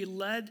you're going to be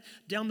led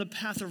down the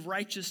path of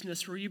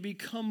righteousness where you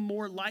become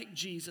more like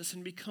Jesus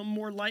and become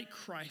more like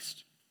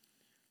Christ.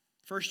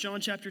 1 John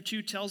chapter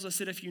 2 tells us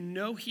that if you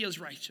know he is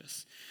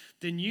righteous,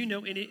 then you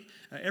know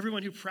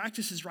everyone who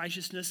practices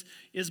righteousness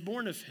is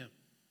born of him.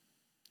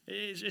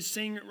 It's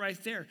saying it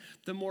right there.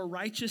 The more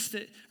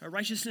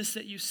righteousness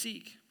that you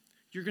seek,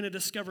 you're going to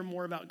discover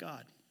more about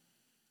God.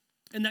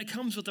 And that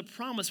comes with a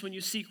promise when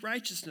you seek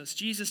righteousness.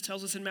 Jesus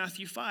tells us in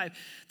Matthew 5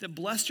 that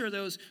blessed are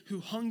those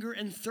who hunger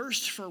and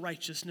thirst for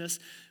righteousness,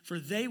 for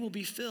they will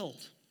be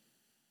filled.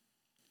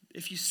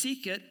 If you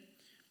seek it,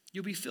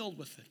 you'll be filled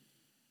with it.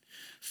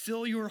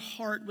 Fill your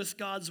heart with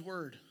God's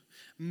word.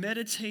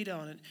 Meditate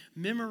on it.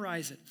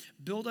 Memorize it.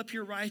 Build up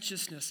your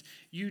righteousness.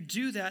 You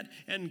do that,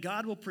 and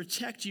God will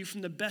protect you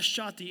from the best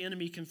shot the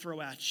enemy can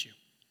throw at you.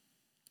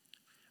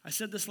 I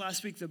said this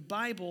last week. The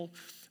Bible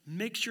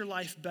makes your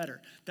life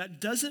better. That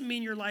doesn't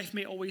mean your life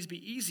may always be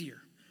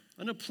easier.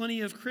 I know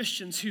plenty of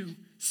Christians who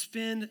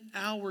spend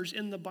hours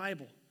in the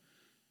Bible,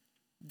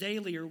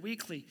 daily or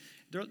weekly.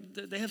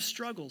 They have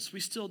struggles. We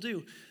still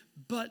do.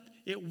 But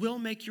it will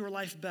make your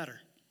life better.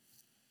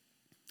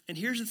 And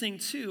here's the thing,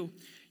 too.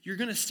 You're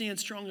going to stand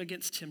strong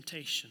against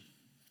temptation.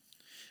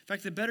 In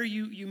fact, the better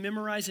you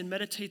memorize and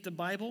meditate the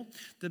Bible,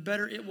 the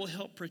better it will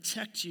help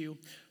protect you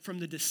from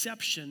the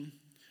deception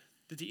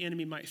that the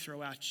enemy might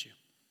throw at you.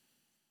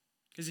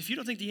 Because if you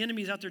don't think the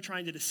enemy is out there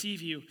trying to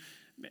deceive you,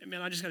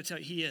 man, I just got to tell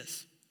you, he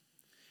is.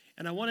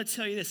 And I want to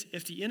tell you this,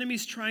 if the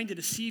enemy's trying to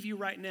deceive you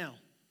right now,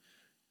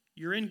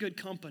 you're in good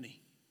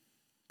company,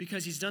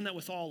 because he's done that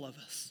with all of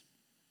us.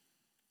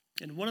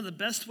 And one of the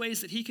best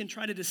ways that he can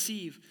try to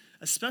deceive,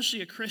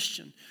 especially a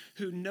Christian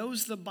who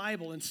knows the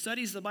Bible and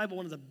studies the Bible,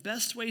 one of the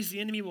best ways the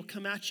enemy will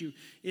come at you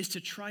is to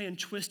try and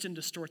twist and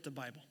distort the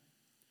Bible,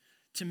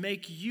 to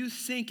make you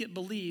think it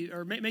believe,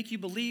 or make you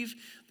believe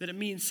that it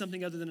means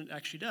something other than it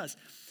actually does.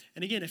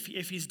 And again,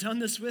 if he's done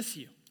this with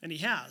you, and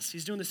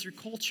he's doing this through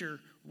culture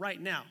right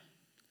now.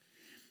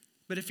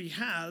 But if he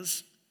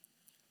has,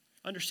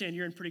 understand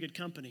you're in pretty good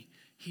company.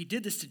 He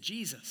did this to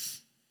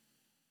Jesus.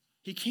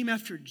 He came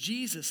after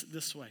Jesus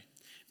this way.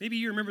 Maybe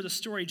you remember the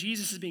story.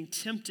 Jesus is being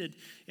tempted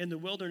in the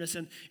wilderness,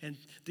 and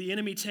the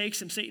enemy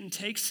takes him, Satan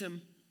takes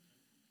him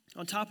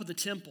on top of the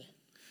temple.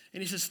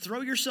 And he says,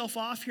 throw yourself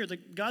off here.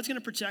 God's going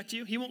to protect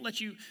you. He won't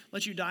let you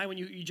die when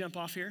you jump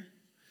off here.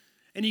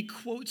 And he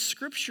quotes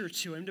scripture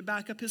to him to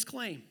back up his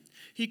claim.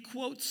 He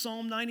quotes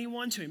Psalm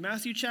 91 to him.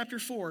 Matthew chapter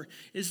 4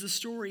 is the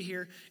story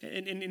here.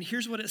 And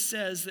here's what it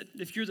says, that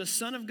if you're the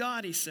Son of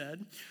God, he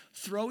said,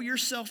 throw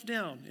yourself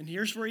down. And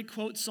here's where he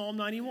quotes Psalm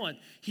 91.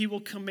 He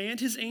will command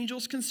his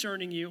angels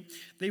concerning you.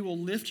 They will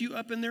lift you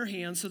up in their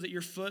hands so that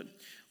your foot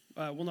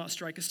will not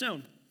strike a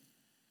stone.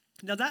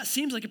 Now that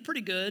seems like a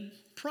pretty good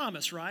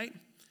promise, right?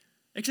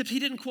 Except he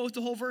didn't quote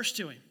the whole verse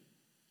to him.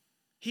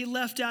 He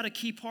left out a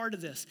key part of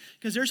this,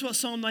 because there's what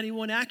Psalm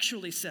 91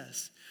 actually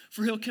says.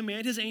 For he'll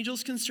command his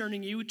angels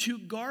concerning you to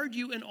guard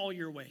you in all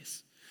your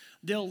ways.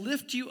 They'll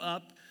lift you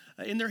up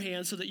in their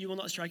hands so that you will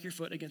not strike your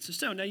foot against a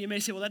stone. Now you may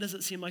say, well, that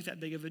doesn't seem like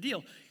that big of a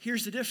deal.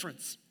 Here's the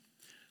difference.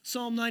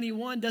 Psalm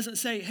 91 doesn't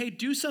say, hey,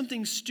 do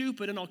something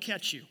stupid and I'll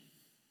catch you.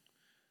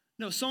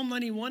 No, Psalm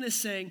 91 is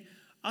saying,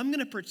 I'm going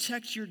to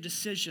protect your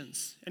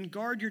decisions and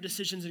guard your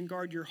decisions and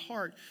guard your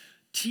heart,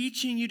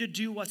 teaching you to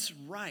do what's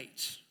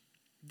right.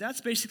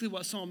 That's basically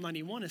what Psalm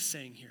 91 is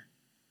saying here.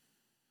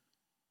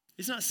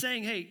 It's not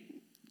saying, hey,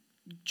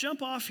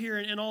 jump off here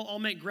and I'll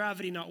make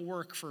gravity not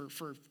work for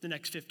the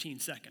next 15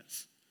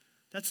 seconds.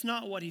 That's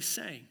not what he's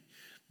saying.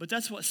 But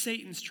that's what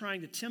Satan's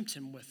trying to tempt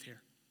him with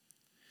here.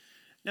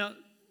 Now,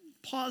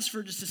 pause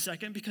for just a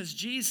second, because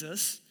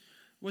Jesus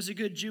was a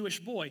good Jewish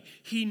boy.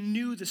 He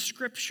knew the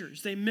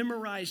scriptures. They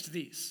memorized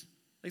these.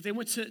 Like they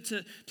went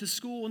to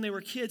school when they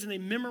were kids and they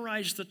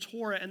memorized the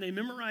Torah and they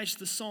memorized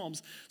the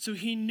Psalms. So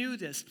he knew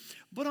this.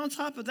 But on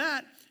top of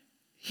that,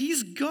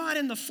 he's God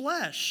in the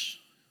flesh.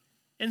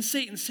 And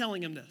Satan's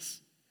telling him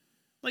this.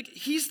 Like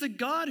he's the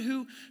God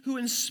who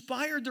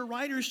inspired the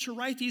writers to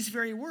write these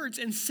very words,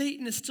 and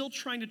Satan is still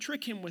trying to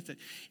trick him with it.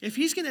 If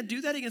he's going to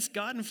do that against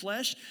God in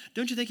flesh,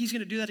 don't you think he's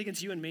going to do that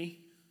against you and me?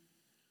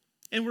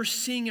 And we're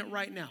seeing it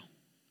right now.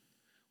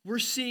 We're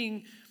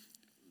seeing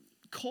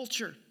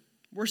culture.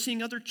 We're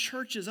seeing other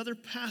churches, other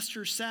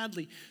pastors,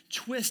 sadly,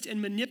 twist and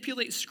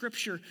manipulate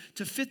scripture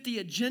to fit the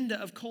agenda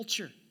of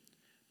culture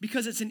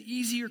because it's an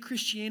easier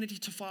Christianity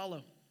to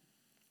follow.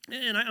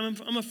 And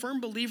I'm a firm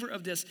believer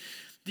of this.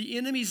 The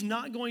enemy's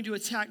not going to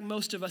attack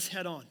most of us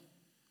head on.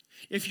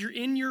 If you're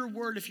in your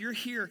word, if you're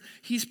here,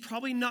 he's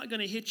probably not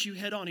going to hit you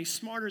head on. He's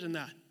smarter than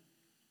that.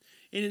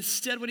 And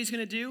instead, what he's going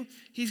to do,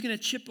 he's going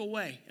to chip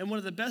away. And one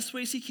of the best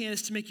ways he can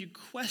is to make you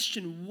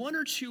question one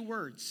or two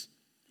words,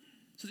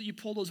 so that you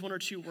pull those one or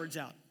two words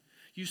out.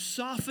 You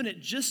soften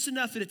it just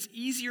enough that it's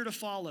easier to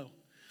follow,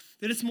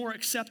 that it's more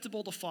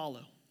acceptable to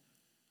follow.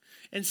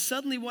 And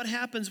suddenly what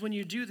happens when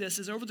you do this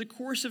is over the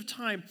course of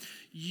time,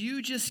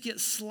 you just get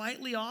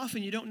slightly off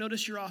and you don't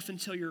notice you're off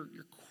until you're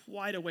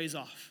quite a ways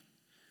off.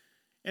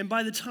 And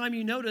by the time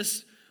you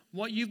notice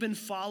what you've been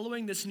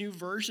following, this new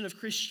version of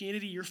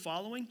Christianity you're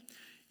following,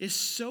 is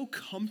so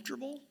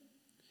comfortable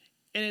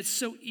and it's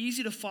so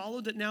easy to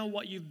follow that now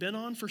what you've been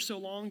on for so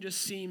long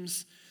just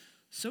seems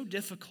so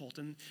difficult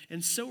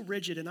and so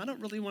rigid, and I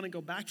don't really want to go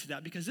back to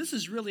that because this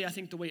is really, I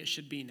think, the way it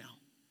should be now.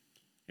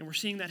 And we're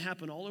seeing that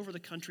happen all over the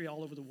country,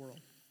 all over the world.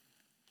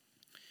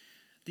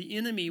 The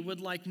enemy would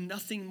like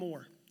nothing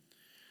more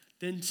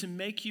than to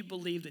make you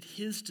believe that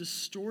his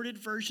distorted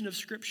version of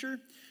Scripture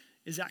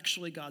is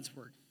actually God's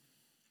word.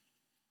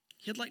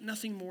 He'd like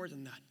nothing more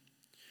than that.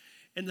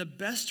 And the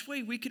best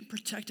way we can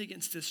protect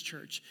against this,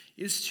 church,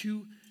 is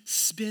to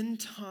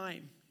spend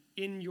time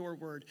in your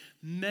word,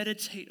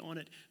 meditate on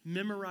it,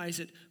 memorize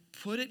it,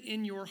 put it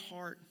in your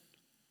heart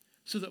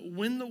so that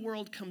when the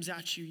world comes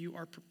at you, you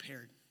are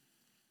prepared.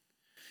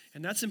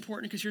 And that's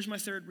important because here's my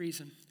third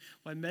reason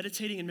why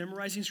meditating and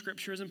memorizing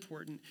scripture is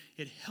important.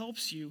 It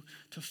helps you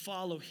to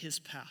follow his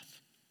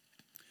path.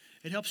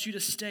 It helps you to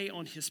stay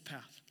on his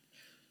path.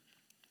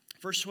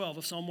 Verse 12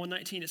 of Psalm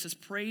 119, it says,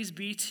 "Praise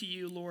be to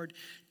you, Lord.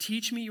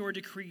 Teach me your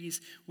decrees.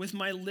 With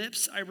my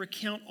lips I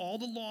recount all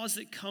the laws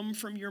that come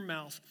from your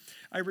mouth.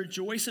 I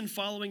rejoice in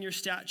following your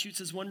statutes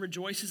as one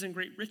rejoices in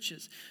great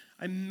riches.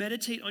 I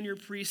meditate on your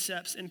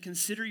precepts and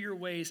consider your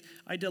ways.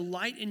 I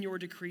delight in your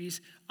decrees.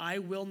 I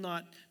will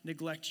not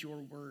neglect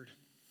your word."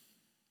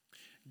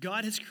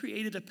 God has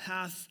created a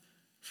path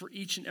for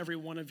each and every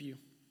one of you.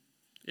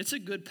 It's a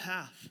good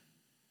path.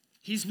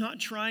 He's not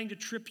trying to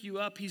trip you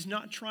up. He's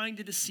not trying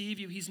to deceive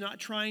you. He's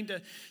not trying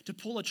to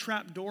pull a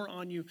trap door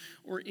on you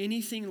or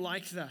anything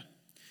like that.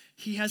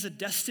 He has a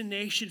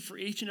destination for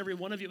each and every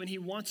one of you, and he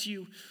wants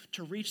you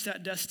to reach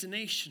that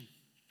destination.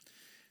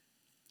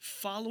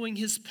 Following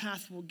his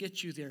path will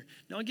get you there.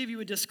 Now, I'll give you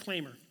a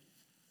disclaimer.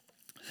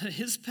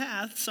 His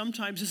path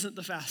sometimes isn't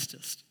the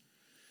fastest.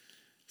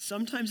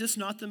 Sometimes it's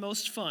not the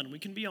most fun. We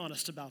can be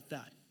honest about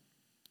that.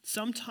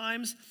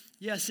 Sometimes,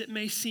 yes, it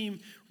may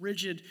seem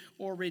rigid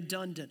or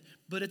redundant,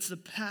 but it's the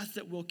path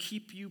that will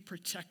keep you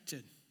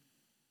protected.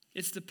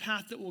 It's the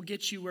path that will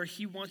get you where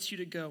he wants you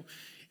to go.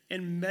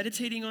 And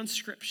meditating on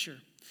Scripture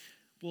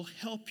will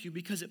help you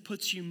because it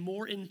puts you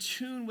more in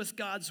tune with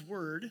God's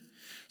word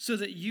so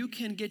that you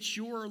can get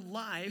your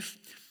life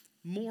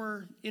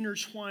more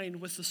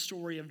intertwined with the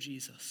story of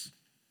Jesus,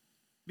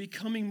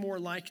 becoming more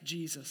like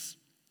Jesus.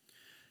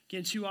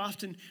 Again, too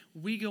often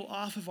we go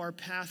off of our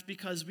path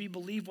because we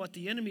believe what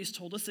the enemy's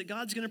told us, that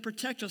God's going to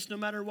protect us no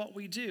matter what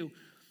we do.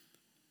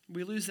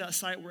 We lose that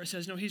sight where it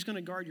says, no, he's going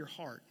to guard your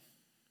heart.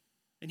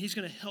 And he's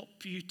going to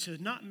help you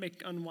to not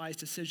make unwise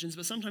decisions,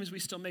 but sometimes we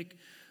still make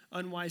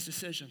unwise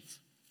decisions.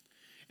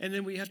 And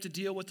then we have to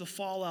deal with the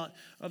fallout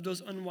of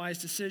those unwise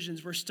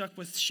decisions. We're stuck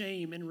with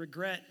shame and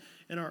regret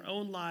in our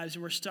own lives,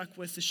 and we're stuck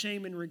with the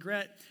shame and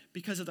regret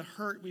because of the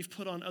hurt we've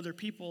put on other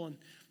people, and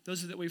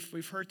those that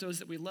we've hurt, those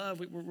that we love,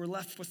 we're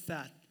left with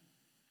that.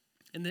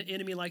 And the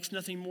enemy likes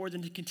nothing more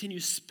than to continue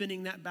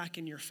spinning that back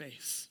in your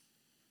face.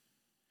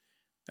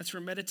 That's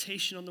where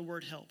meditation on the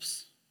word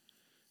helps,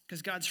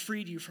 because God's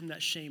freed you from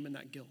that shame and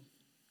that guilt.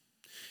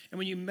 And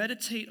when you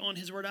meditate on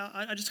his word,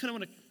 I just kind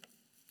of want to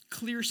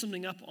clear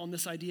something up on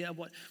this idea of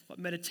what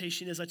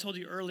meditation is. I told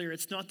you earlier,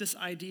 it's not this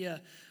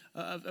idea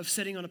of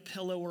sitting on a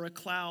pillow or a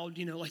cloud,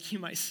 like you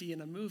might see in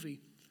a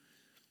movie.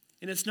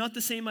 And it's not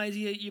the same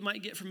idea you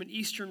might get from an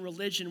Eastern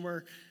religion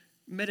where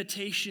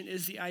meditation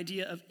is the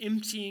idea of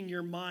emptying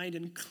your mind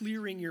and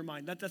clearing your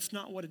mind. That's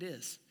not what it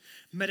is.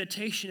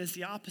 Meditation is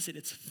the opposite.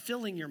 It's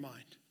filling your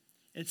mind.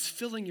 It's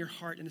filling your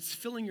heart, and it's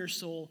filling your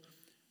soul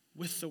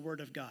with the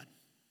word of God.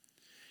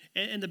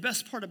 And the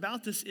best part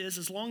about this is,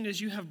 as long as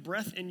you have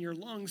breath in your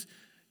lungs,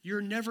 you're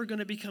never going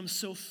to become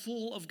so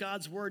full of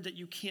God's word that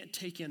you can't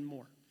take in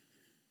more.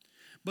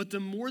 But the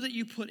more that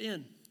you put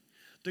in,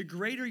 the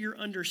greater your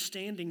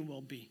understanding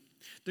will be.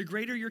 The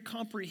greater your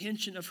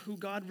comprehension of who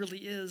God really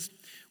is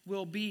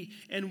will be.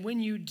 And when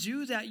you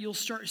do that, you'll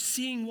start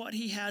seeing what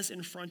he has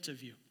in front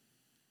of you.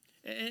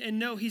 And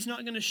no, he's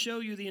not going to show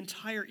you the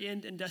entire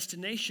end and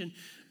destination,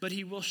 but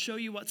he will show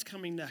you what's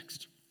coming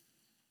next.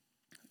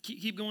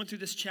 Keep going through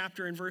this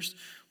chapter. In verse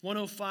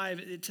 105,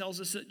 it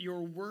tells us that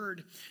your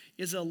word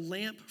is a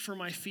lamp for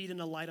my feet and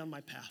a light on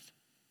my path.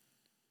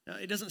 Now,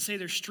 it doesn't say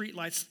there's street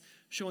lights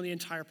showing the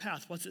entire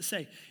path. What's it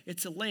say?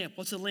 It's a lamp.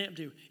 What's a lamp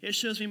do? It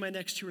shows me my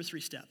next 2 or 3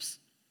 steps.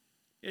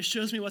 It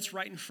shows me what's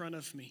right in front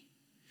of me.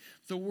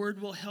 The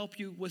word will help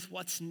you with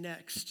what's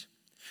next.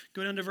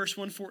 Go down to verse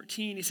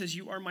 114. He says,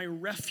 "You are my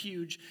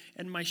refuge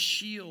and my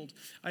shield.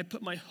 I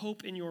put my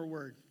hope in your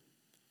word."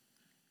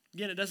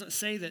 Again, it doesn't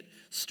say that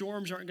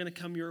storms aren't going to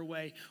come your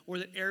way or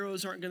that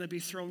arrows aren't going to be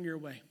thrown your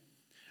way.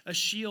 A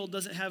shield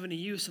doesn't have any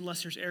use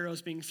unless there's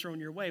arrows being thrown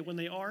your way. When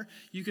they are,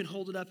 you can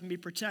hold it up and be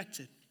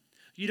protected.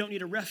 You don't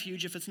need a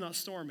refuge if it's not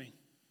storming.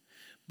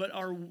 But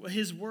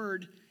his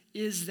word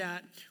is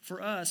that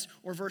for us.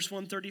 Or verse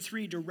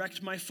 133,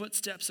 "Direct my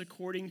footsteps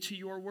according to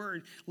your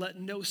word.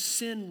 Let no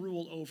sin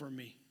rule over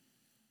me."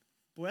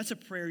 Boy, that's a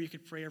prayer you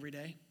could pray every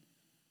day.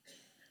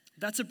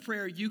 That's a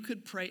prayer you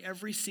could pray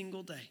every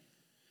single day.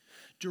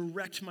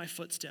 Direct my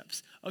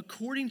footsteps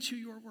according to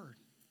your word.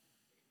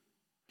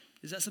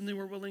 Is that something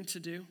we're willing to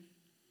do?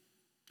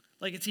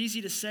 Like, it's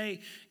easy to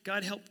say,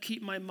 God, help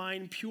keep my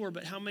mind pure,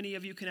 but how many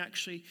of you can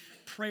actually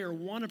pray or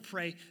want to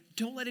pray,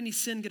 don't let any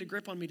sin get a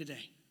grip on me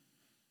today.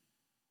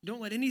 Don't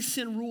let any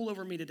sin rule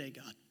over me today,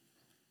 God.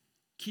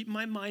 Keep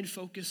my mind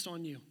focused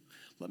on you.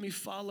 Let me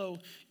follow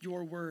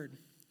your word.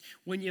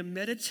 When you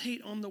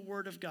meditate on the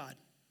word of God,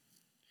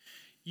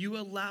 you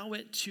allow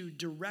it to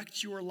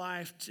direct your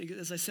life, to,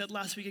 as I said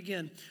last week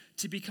again,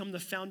 to become the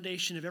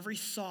foundation of every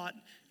thought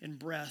and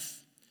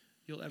breath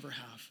you'll ever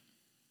have.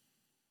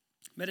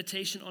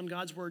 Meditation on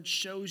God's word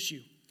shows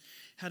you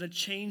how to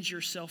change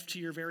yourself to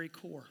your very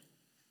core.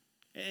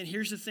 And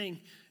here's the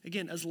thing,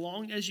 again, as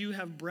long as you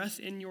have breath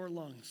in your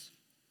lungs,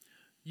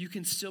 you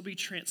can still be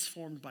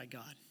transformed by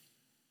God.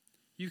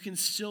 You can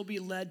still be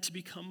led to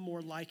become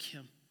more like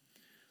him.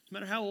 No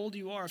matter how old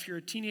you are, if you're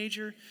a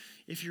teenager,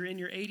 if you're in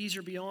your 80s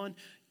or beyond,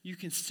 you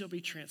can still be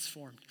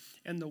transformed.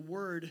 And the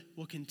word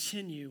will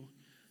continue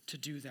to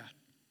do that.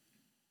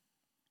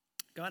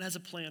 God has a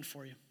plan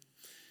for you.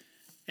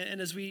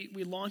 And as we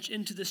launch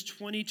into this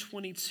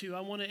 2022,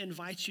 I want to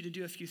invite you to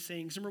do a few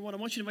things. Number one, I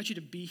want to invite you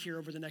to be here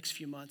over the next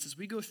few months as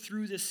we go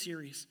through this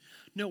series.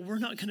 No, we're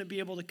not going to be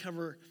able to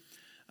cover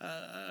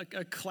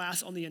a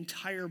class on the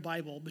entire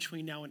Bible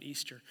between now and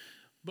Easter,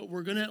 but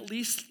we're going to at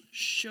least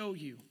show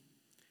you,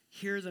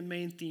 here are the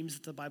main themes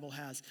that the Bible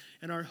has.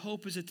 And our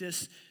hope is that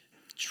this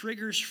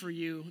triggers for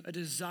you a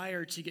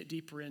desire to get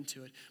deeper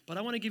into it. But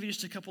I want to give you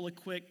just a couple of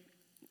quick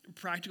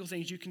practical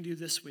things you can do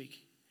this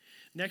week.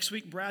 Next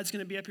week, Brad's going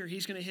to be up here.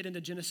 He's going to hit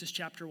into Genesis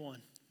chapter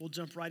 1. We'll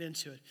jump right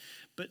into it.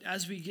 But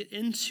as we get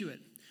into it,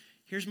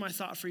 here's my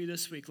thought for you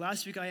this week.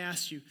 Last week, I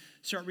asked you,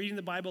 start reading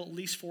the Bible at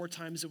least 4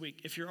 times a week.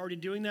 If you're already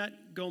doing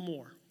that, go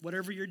more.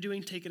 Whatever you're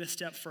doing, take it a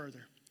step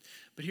further.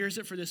 But here's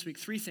it for this week.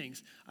 3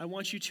 things. I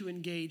want you to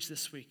engage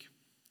this week,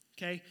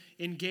 okay?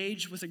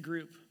 Engage with a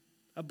group,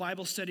 a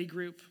Bible study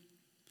group.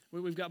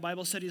 We've got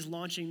Bible studies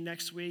launching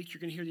next week. You're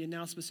going to hear the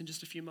announcements in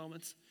just a few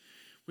moments.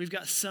 We've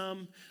got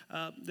some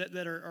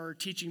that are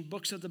teaching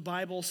books of the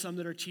Bible, some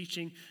that are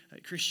teaching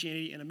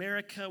Christianity in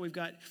America. We've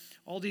got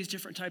all these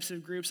different types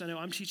of groups. I know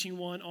I'm teaching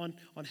one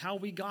on how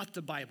we got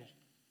the Bible,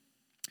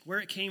 where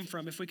it came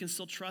from, if we can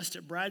still trust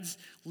it. Brad's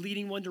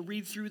leading one to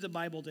read through the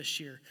Bible this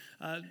year.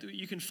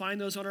 You can find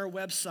those on our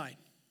website.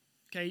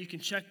 Okay, you can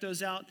check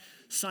those out.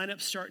 Sign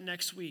up, start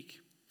next week.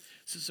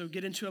 So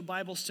get into a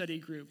Bible study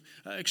group.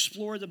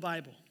 Explore the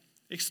Bible.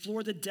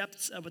 Explore the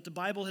depths of it. The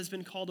Bible has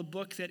been called a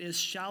book that is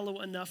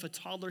shallow enough a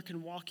toddler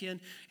can walk in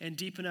and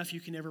deep enough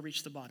you can never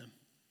reach the bottom.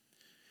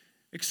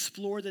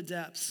 Explore the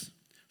depths.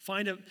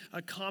 Find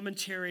a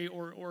commentary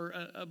or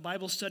a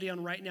Bible study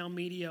on Right Now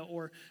Media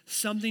or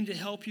something to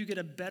help you get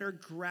a better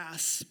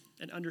grasp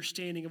and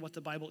understanding of what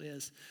the Bible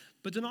is.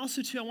 But then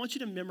also, too, I want you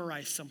to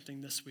memorize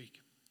something this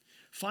week.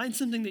 Find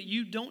something that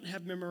you don't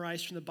have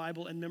memorized from the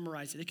Bible and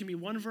memorize it. It can be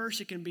one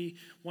verse. It can be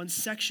one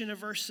section of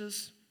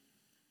verses.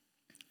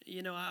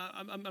 You know,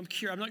 I'm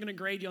curious. I'm not going to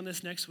grade you on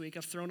this next week.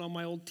 I've thrown all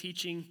my old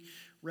teaching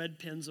red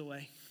pens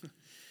away.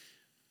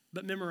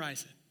 But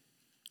memorize it.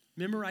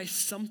 Memorize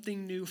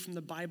something new from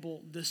the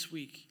Bible this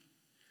week.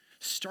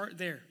 Start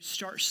there.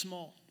 Start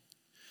small.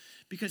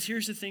 Because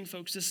here's the thing,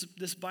 folks.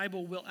 This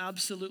Bible will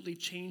absolutely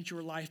change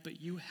your life, but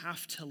you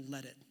have to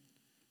let it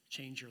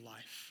change your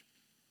life.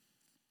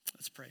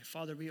 Let's pray.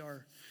 Father, we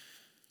are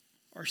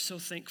so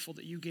thankful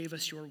that you gave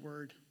us your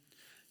word.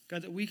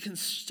 God, that we can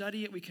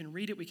study it, we can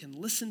read it, we can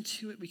listen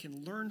to it, we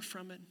can learn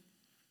from it.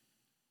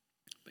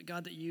 But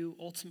God, that you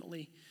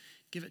ultimately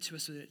give it to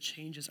us so that it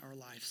changes our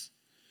lives.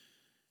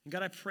 And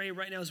God, I pray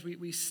right now as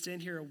we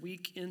stand here a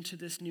week into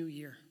this new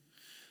year,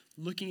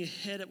 looking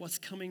ahead at what's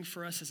coming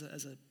for us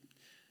as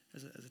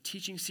a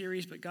teaching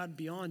series, but God,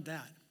 beyond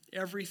that,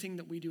 everything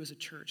that we do as a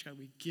church, God,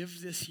 we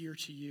give this year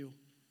to you.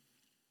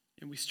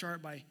 And we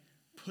start by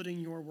putting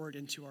your word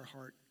into our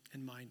heart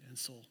and mind and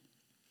soul.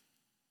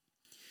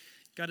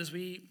 God, as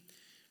we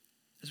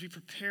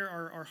prepare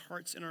our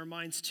hearts and our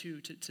minds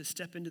to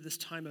step into this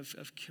time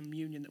of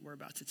communion that we're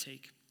about to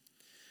take,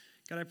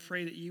 God, I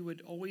pray that you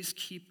would always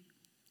keep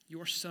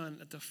your Son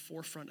at the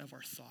forefront of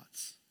our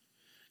thoughts.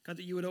 God,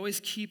 that you would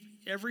always keep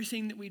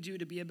everything that we do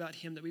to be about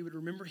him, that we would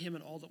remember him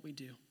in all that we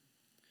do.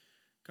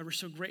 God, we're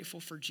so grateful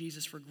for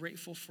Jesus. We're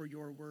grateful for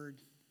your word.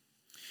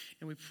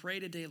 And we pray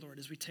today, Lord,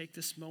 as we take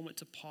this moment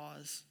to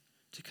pause,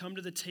 to come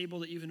to the table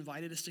that you've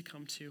invited us to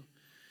come to,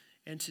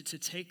 and to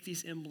take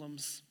these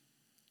emblems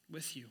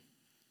with you.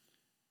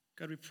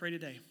 God, we pray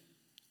today,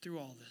 through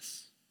all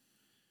this,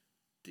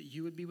 that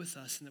you would be with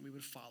us and that we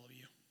would follow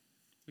you.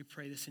 We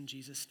pray this in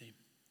Jesus' name.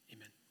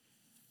 Amen.